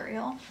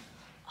material.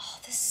 Oh,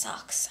 this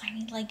sucks. I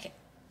need like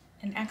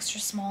an extra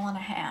small and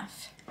a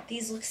half.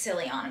 These look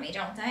silly on me,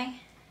 don't they?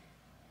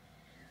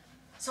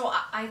 So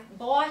I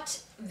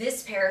bought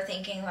this pair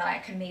thinking that I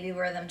could maybe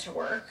wear them to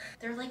work.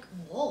 They're like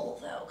wool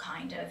though,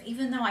 kind of,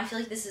 even though I feel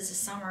like this is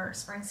a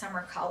spring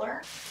summer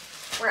color.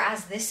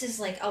 Whereas this is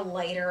like a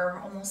lighter,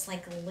 almost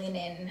like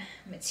linen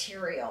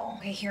material.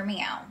 Okay, hear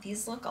me out.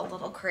 These look a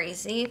little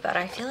crazy, but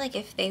I feel like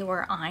if they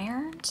were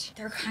ironed,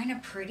 they're kind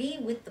of pretty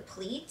with the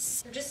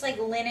pleats. They're just like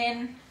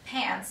linen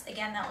pants.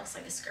 Again, that looks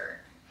like a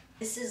skirt.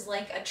 This is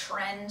like a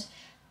trend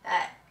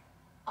that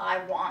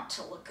I want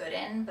to look good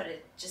in, but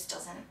it just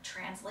doesn't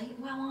translate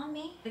well on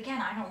me.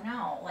 Again, I don't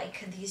know. Like,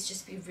 could these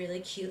just be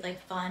really cute,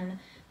 like fun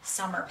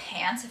summer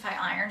pants if I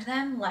ironed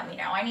them? Let me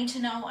know. I need to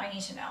know. I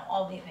need to know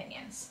all the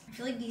opinions. I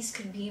feel like these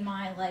could be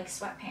my like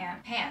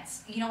sweatpant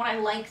pants. You know what I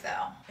like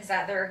though, is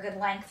that they're a good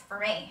length for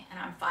me and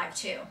I'm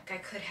 5'2". Like, I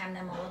could hem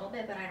them a little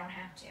bit, but I don't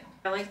have to.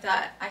 I like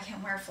that I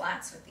can wear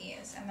flats with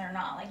these and they're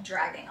not like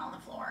dragging on the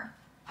floor.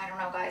 I don't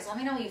know, guys. Let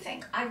me know what you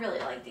think. I really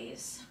like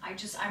these.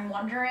 I'm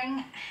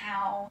wondering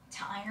how to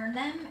iron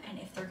them and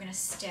if they're gonna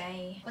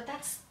stay. But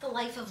that's the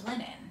life of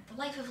linen. The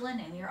life of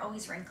linen, you're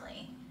always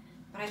wrinkly.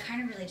 But I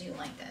kind of really do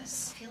like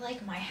this. I feel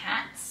like my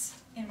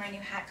hats in my new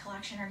hat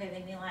collection are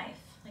giving me life.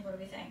 Like, what do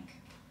we think?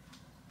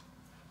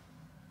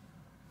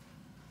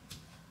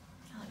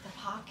 I like the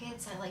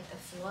pockets. I like the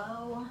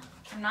flow.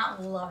 I'm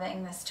not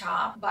loving this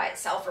top by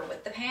itself or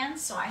with the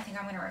pants, so I think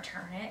I'm gonna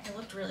return it. It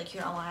looked really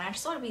cute online. I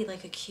just thought it'd be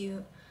like a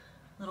cute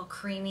little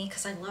creamy,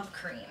 because I love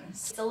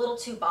creams. It's a little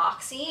too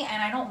boxy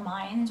and I don't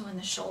mind when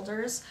the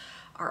shoulders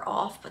are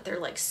off, but they're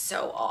like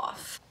so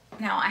off.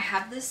 Now I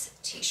have this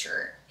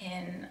t-shirt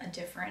in a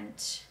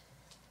different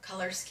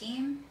color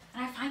scheme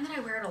and I find that I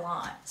wear it a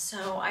lot.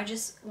 So I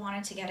just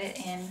wanted to get it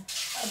in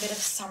a bit of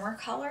summer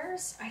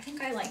colors. I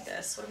think I like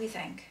this. What do we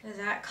think? Does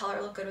that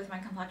color look good with my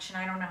complexion?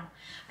 I don't know.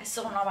 I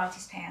still don't know about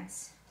these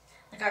pants.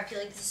 Like I feel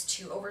like this is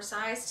too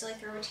oversized to like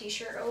throw a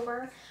t-shirt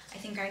over. I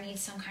think I need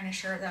some kind of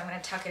shirt that I'm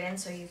gonna tuck it in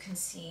so you can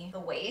see the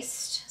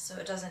waist so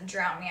it doesn't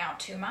drown me out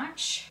too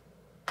much.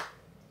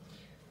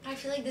 But I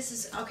feel like this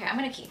is, okay, I'm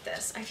gonna keep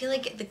this. I feel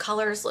like the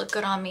colors look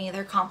good on me.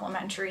 They're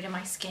complementary to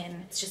my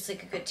skin. It's just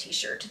like a good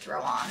t-shirt to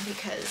throw on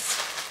because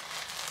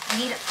I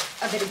need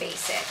a bit of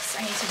basics.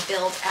 I need to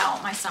build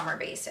out my summer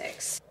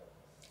basics.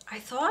 I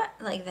thought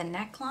like the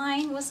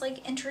neckline was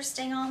like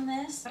interesting on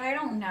this, but I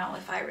don't know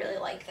if I really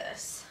like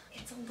this.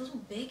 It's a little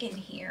big in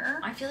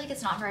here. I feel like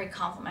it's not very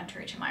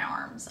complimentary to my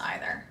arms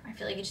either. I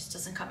feel like it just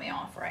doesn't cut me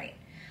off right.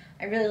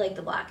 I really like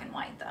the black and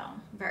white though.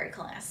 Very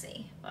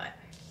classy, but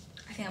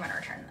I think I'm gonna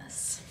return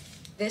this.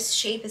 This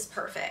shape is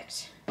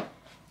perfect.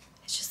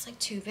 It's just like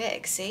too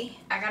big, see?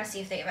 I gotta see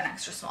if they have an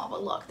extra small,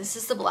 but look, this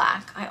is the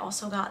black. I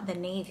also got the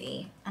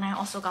navy and I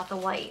also got the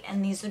white,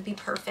 and these would be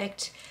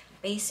perfect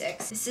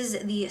basics. This is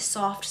the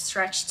soft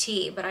stretch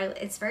tee, but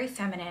it's very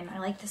feminine. I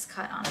like this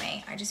cut on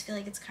me. I just feel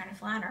like it's kind of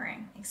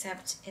flattering,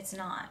 except it's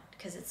not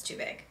because it's too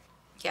big.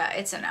 Yeah,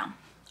 it's a no.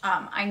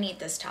 I need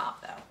this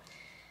top though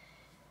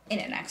in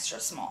an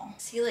extra small.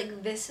 See,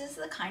 like this is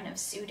the kind of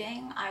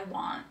suiting I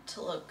want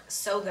to look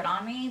so good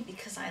on me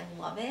because I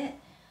love it,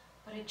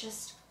 but it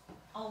just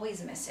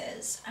always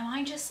misses. Am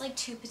I just like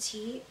too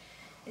petite?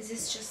 Is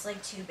this just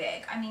like too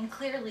big? I mean,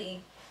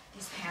 clearly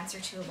these pants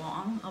are too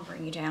long. I'll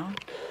bring you down.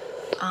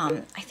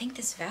 I think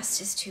this vest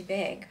is too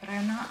big, but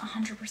I'm not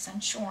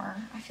 100% sure.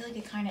 I feel like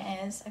it kind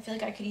of is. I feel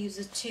like I could use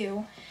a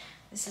 2.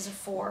 This is a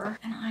 4.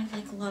 And I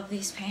like love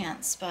these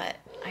pants, but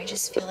I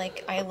just feel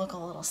like I look a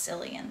little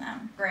silly in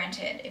them.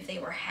 Granted, if they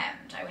were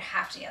hemmed, I would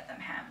have to get them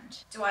hemmed.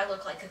 Do I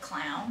look like a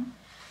clown?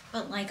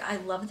 But like, I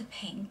love the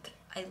pink.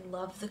 I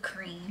love the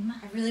cream.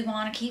 I really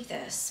want to keep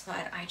this,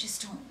 but I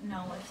just don't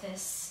know if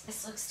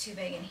this looks too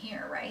big in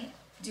here, right?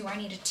 Do I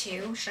need a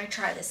 2? Should I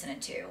try this in a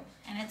 2?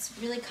 And it's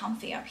really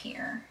comfy up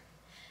here.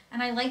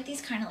 And I like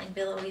these kind of like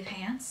billowy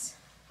pants.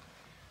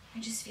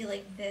 I just feel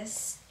like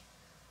this,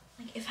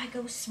 like if I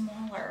go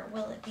smaller,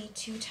 will it be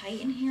too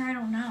tight in here? I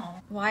don't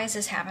know. Why is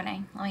this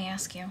happening? Let me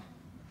ask you.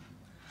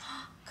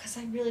 Because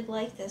I really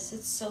like this.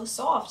 It's so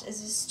soft.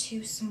 Is this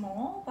too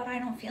small? But I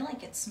don't feel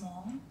like it's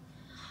small.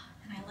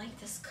 And I like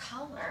this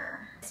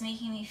color. It's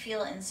making me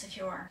feel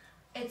insecure.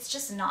 It's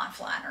just not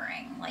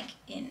flattering, like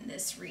in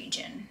this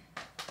region.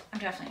 I'm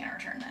definitely gonna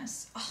return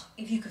this. Oh,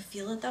 if you could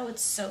feel it though,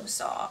 it's so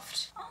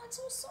soft. Oh, it's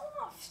so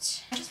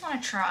soft. I just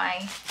wanna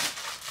try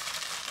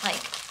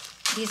like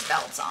these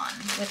belts on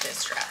with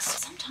this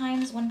dress.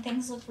 Sometimes when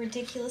things look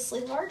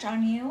ridiculously large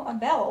on you, a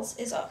belt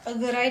is a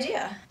good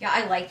idea. Yeah,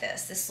 I like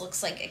this. This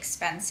looks like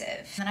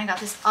expensive. Then I got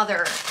this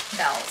other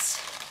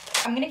belt.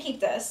 I'm gonna keep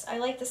this. I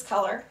like this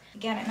color.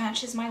 Again, it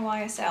matches my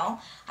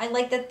YSL. I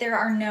like that there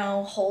are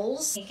no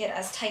holes. Make it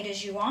as tight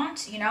as you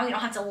want. You know, you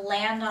don't have to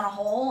land on a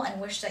hole and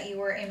wish that you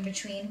were in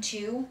between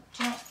two.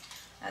 Do you know?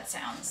 That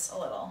sounds a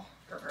little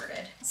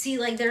perverted. See,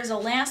 like there's a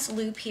last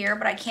loop here,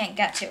 but I can't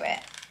get to it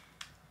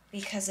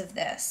because of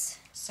this.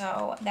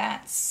 So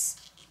it's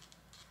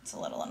a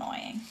little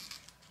annoying.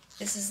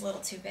 This is a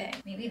little too big.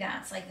 Maybe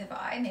that's like the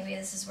vibe. Maybe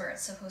this is where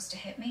it's supposed to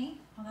hit me.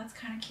 Oh, that's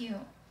kind of cute.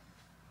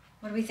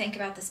 What do we think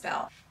about this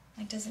belt?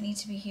 Like, does it need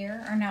to be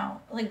here or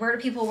no? Like, where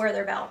do people wear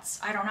their belts?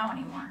 I don't know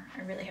anymore.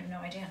 I really have no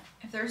idea.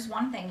 If there's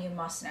one thing you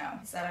must know,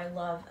 it's that I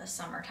love a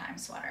summertime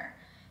sweater.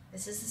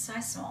 This is a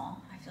size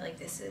small. I feel like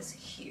this is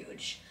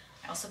huge.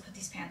 I also put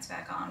these pants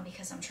back on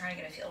because I'm trying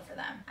to get a feel for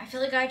them. I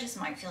feel like I just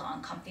might feel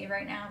uncomfy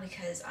right now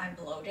because I'm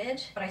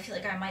bloated, but I feel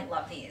like I might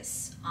love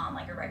these on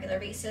like a regular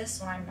basis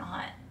when I'm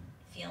not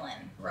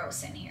feeling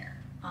gross in here.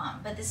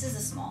 But this is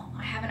a small.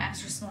 I have an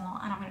extra small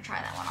and I'm gonna try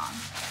that one on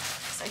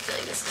because I feel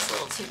like this is a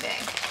little too big.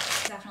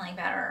 It's definitely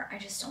better. I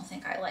just don't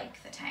think I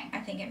like the tank. I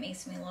think it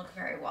makes me look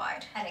very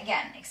wide. And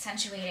again,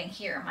 accentuating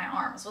here, my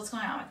arms. What's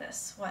going on with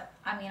this? What?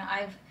 I mean,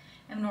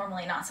 I'm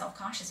normally not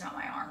self-conscious about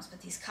my arms,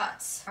 but these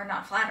cuts are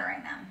not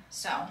flattering them.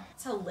 So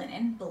it's a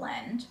linen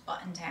blend,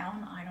 button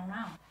down, I don't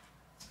know.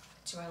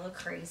 Do I look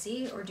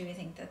crazy or do you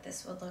think that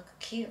this would look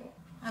cute?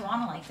 I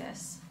wanna like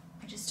this.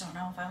 I just don't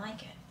know if I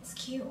like it. It's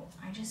cute.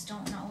 I just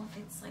don't know if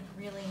it's like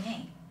really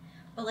me.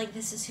 But like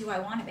this is who I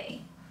wanna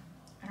be.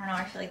 I don't know,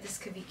 I feel like this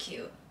could be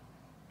cute.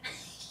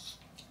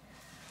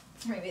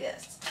 Maybe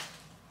this.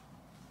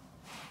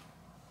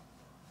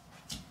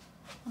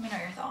 Let me know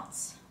your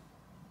thoughts.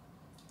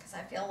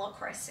 I feel a little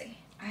crazy.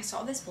 I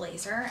saw this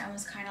blazer and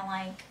was kind of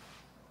like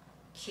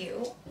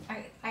cute.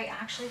 I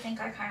actually think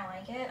I kind of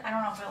like it. I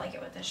don't know if I like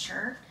it with this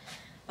shirt,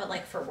 but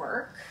like for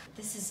work,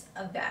 this is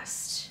a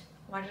vest.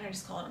 Why did I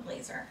just call it a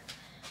blazer?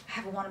 I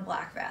have one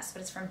black vest,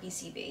 but it's from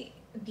BCBG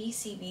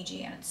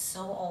and it's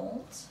so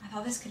old. I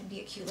thought this could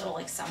be a cute little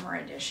like summer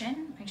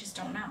edition. I just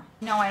don't know.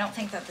 No, I don't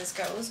think that this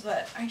goes,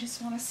 but I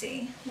just want to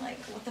see like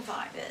what the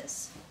vibe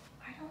is.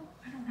 I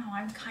don't know.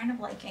 I'm kind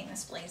of liking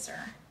this blazer.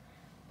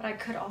 But I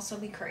could also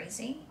be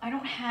crazy. I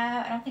don't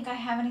think I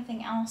have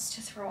anything else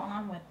to throw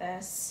on with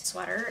this.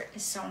 Sweater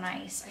is so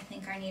nice. I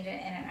think I need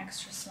it in an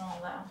extra small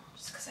though,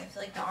 just because I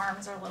feel like the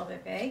arms are a little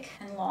bit big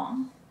and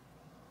long.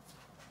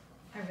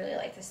 I really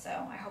like this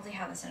though. I hope they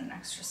have this in an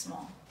extra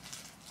small.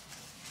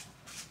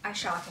 I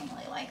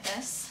shockingly like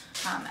this,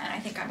 and I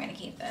think I'm gonna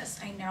keep this.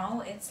 I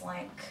know it's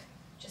like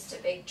just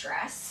a big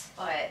dress,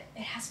 but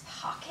it has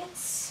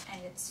pockets and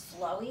it's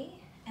flowy,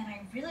 and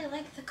I really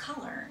like the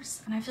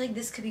colors. And I feel like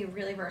this could be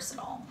really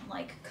versatile.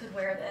 Like, could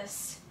wear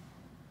this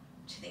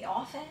to the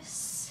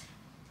office,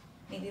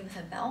 maybe with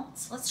a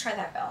belt. Let's try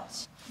that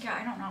belt. Yeah,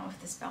 I don't know if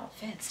this belt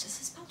fits. Does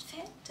this belt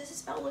fit? Does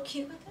this belt look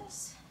cute with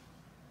this?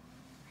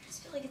 I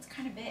just feel like it's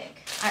kind of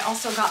big. I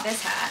also got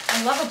this hat.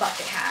 I love a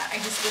bucket hat. I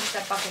just wish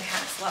that bucket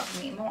hats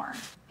loved me more.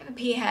 I have a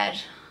pea head.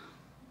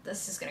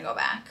 This is gonna go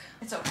back.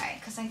 It's okay,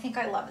 because I think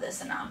I love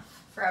this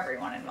enough for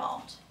everyone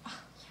involved. Oh,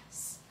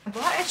 yes. I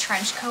bought a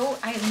trench coat.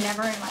 I have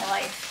never in my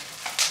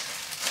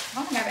life, I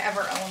don't think I've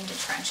ever owned a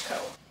trench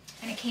coat.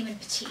 And it came in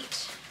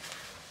petite.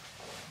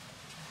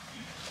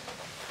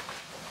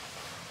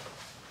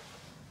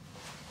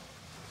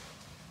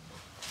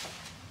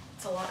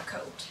 It's a lot of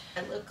coat.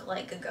 I look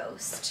like a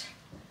ghost,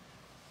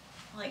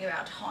 like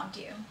about to haunt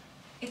you.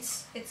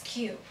 It's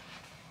cute.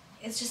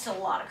 It's just a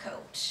lot of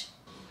coat.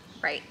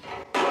 Right.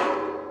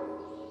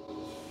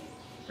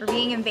 We're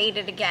being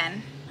invaded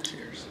again.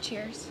 Cheers.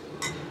 Cheers.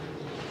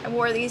 I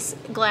wore these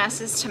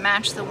glasses to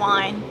match the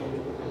wine.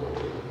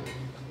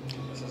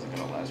 This isn't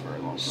gonna last very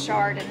long.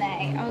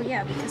 Chardonnay. Oh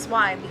yeah, because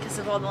why? Because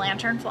of all the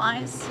lantern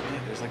flies? Yeah,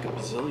 there's like a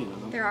bazillion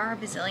of them. There are a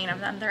bazillion of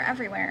them. They're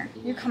everywhere.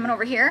 You're coming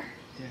over here?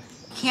 Yeah.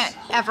 Can't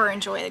ever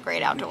enjoy the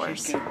great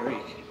outdoors. Can't get a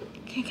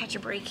break. Can't catch a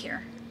break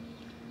here.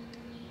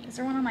 Is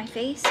there one on my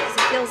face? Because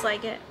it feels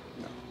like it.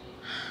 No.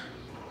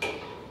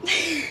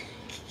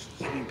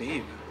 I mean,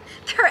 babe.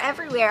 They're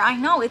everywhere. I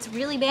know, it's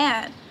really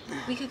bad.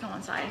 We could go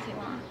inside if you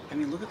want. I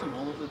mean, look at them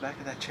all over the back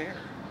of that chair.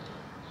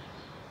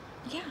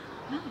 Yeah,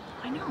 no,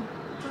 I know.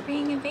 We're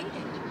being invaded.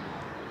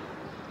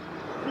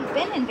 We've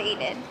been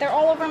invaded. They're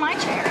all over my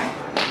chair.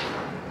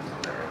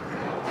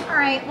 All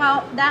right,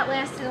 well, that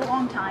lasted a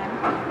long time.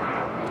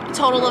 A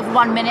total of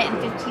 1 minute and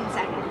 15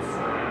 seconds.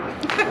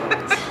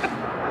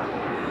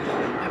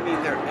 I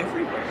mean, they're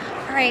everywhere.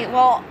 All right,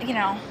 well, you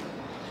know,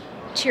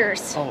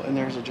 cheers. Oh, and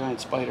there's a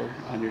giant spider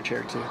on your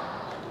chair, too.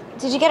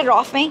 Did you get it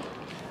off me?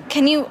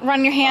 Can you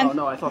run your hand? Oh,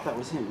 no, I thought that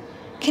was him.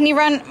 Can you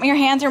run your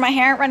hand through my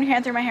hair? Run your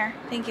hand through my hair.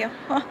 Thank you.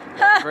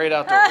 Great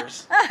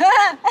outdoors.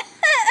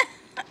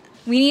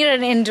 We need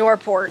an indoor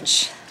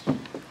porch.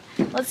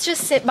 Let's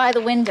just sit by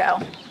the window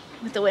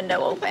with the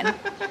window open.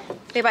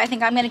 Babe, I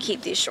think I'm gonna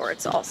keep these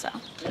shorts also.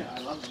 Yeah, I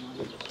love them.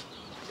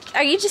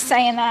 Are you just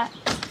saying that?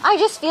 I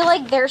just feel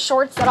like they're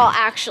shorts that I'll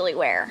actually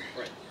wear.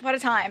 Right. What a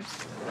time.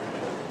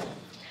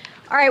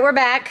 All right, we're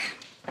back.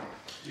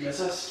 You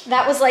miss us?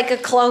 That was like a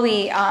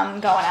Chloe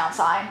going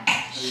outside.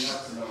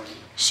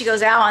 She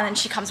goes out and then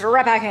she comes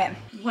right back in.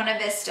 Buena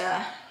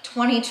Vista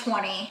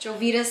 2020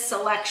 Jovita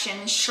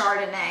Selection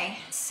Chardonnay,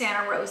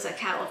 Santa Rosa,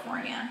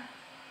 California.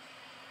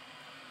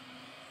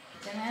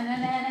 Come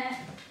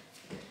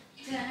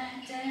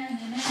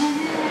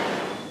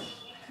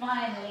on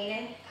in,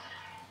 lady.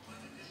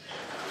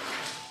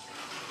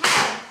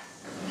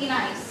 Be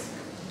nice.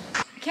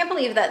 I can't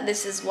believe that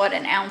this is what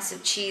an ounce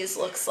of cheese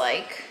looks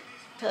like.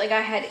 I feel like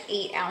I had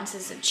 8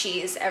 ounces of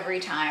cheese every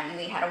time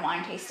we had a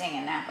wine tasting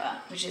in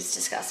Napa, which is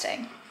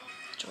disgusting.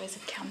 Joys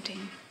of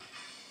counting.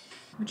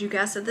 Would you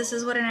guess that this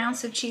is what an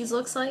ounce of cheese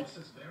looks like?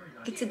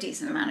 It's a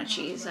decent amount of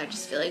cheese. I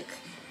just feel like...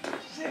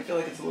 Yeah, I feel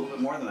like it's a little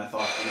bit more than I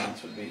thought an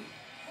ounce would be.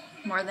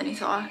 More than you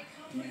thought?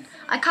 Yeah.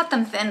 I cut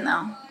them thin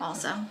though,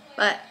 also.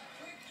 But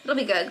it'll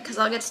be good because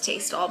I'll get to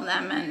taste all of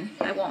them and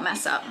I won't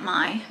mess up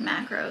my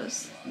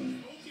macros.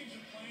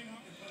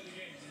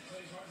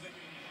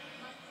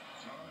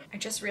 I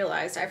just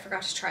realized I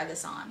forgot to try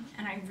this on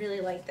and I really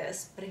like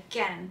this, but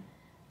again,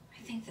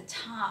 I think the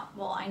top,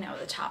 well, I know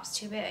the top's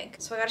too big.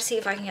 So I gotta see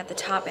if I can get the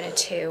top in a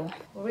 2.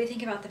 What do you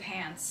think about the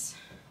pants?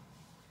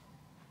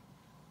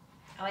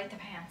 I like the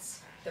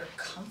pants. They're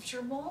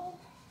comfortable.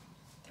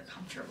 They're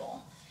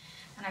comfortable.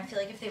 And I feel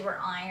like if they were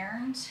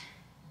ironed,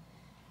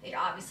 they'd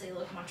obviously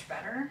look much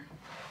better.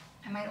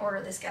 I might order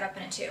this get up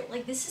in a 2.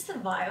 Like, this is the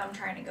vibe I'm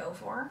trying to go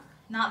for.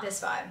 Not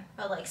this vibe,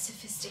 but like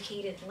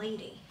sophisticated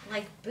lady.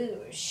 Like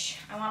bouge.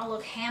 I want to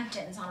look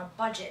Hamptons on a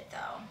budget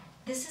though.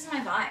 This is my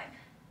vibe.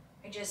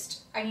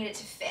 I need it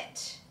to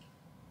fit,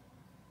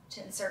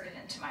 to insert it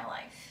into my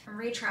life. I'm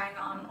retrying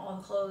on all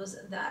the clothes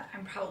that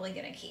I'm probably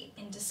gonna keep.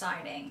 In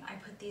deciding, I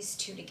put these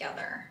 2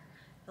 together,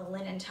 the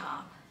linen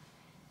top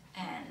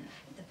and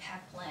the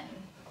poplin,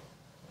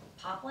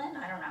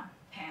 I don't know,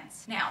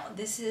 pants. Now,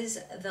 this is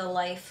the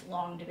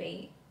lifelong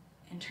debate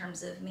in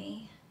terms of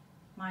me,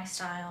 my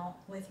style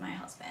with my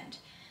husband.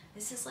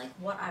 This is like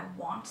what I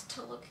want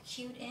to look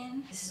cute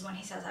in. This is when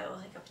he says I look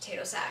like a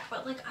potato sack,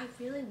 but like I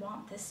really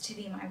want this to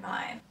be my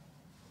vibe.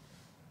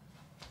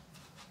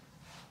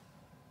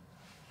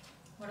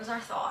 What is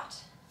our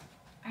thought?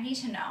 I need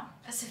to know.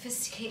 A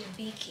sophisticated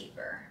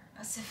beekeeper,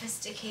 a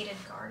sophisticated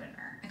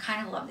gardener. I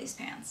kind of love these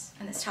pants,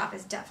 and this top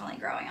is definitely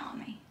growing on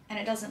me. And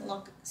it doesn't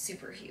look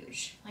super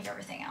huge like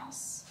everything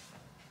else.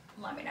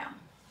 Let me know.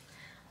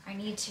 I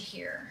need to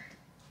hear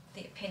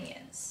the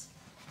opinions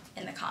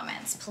in the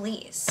comments,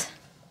 please.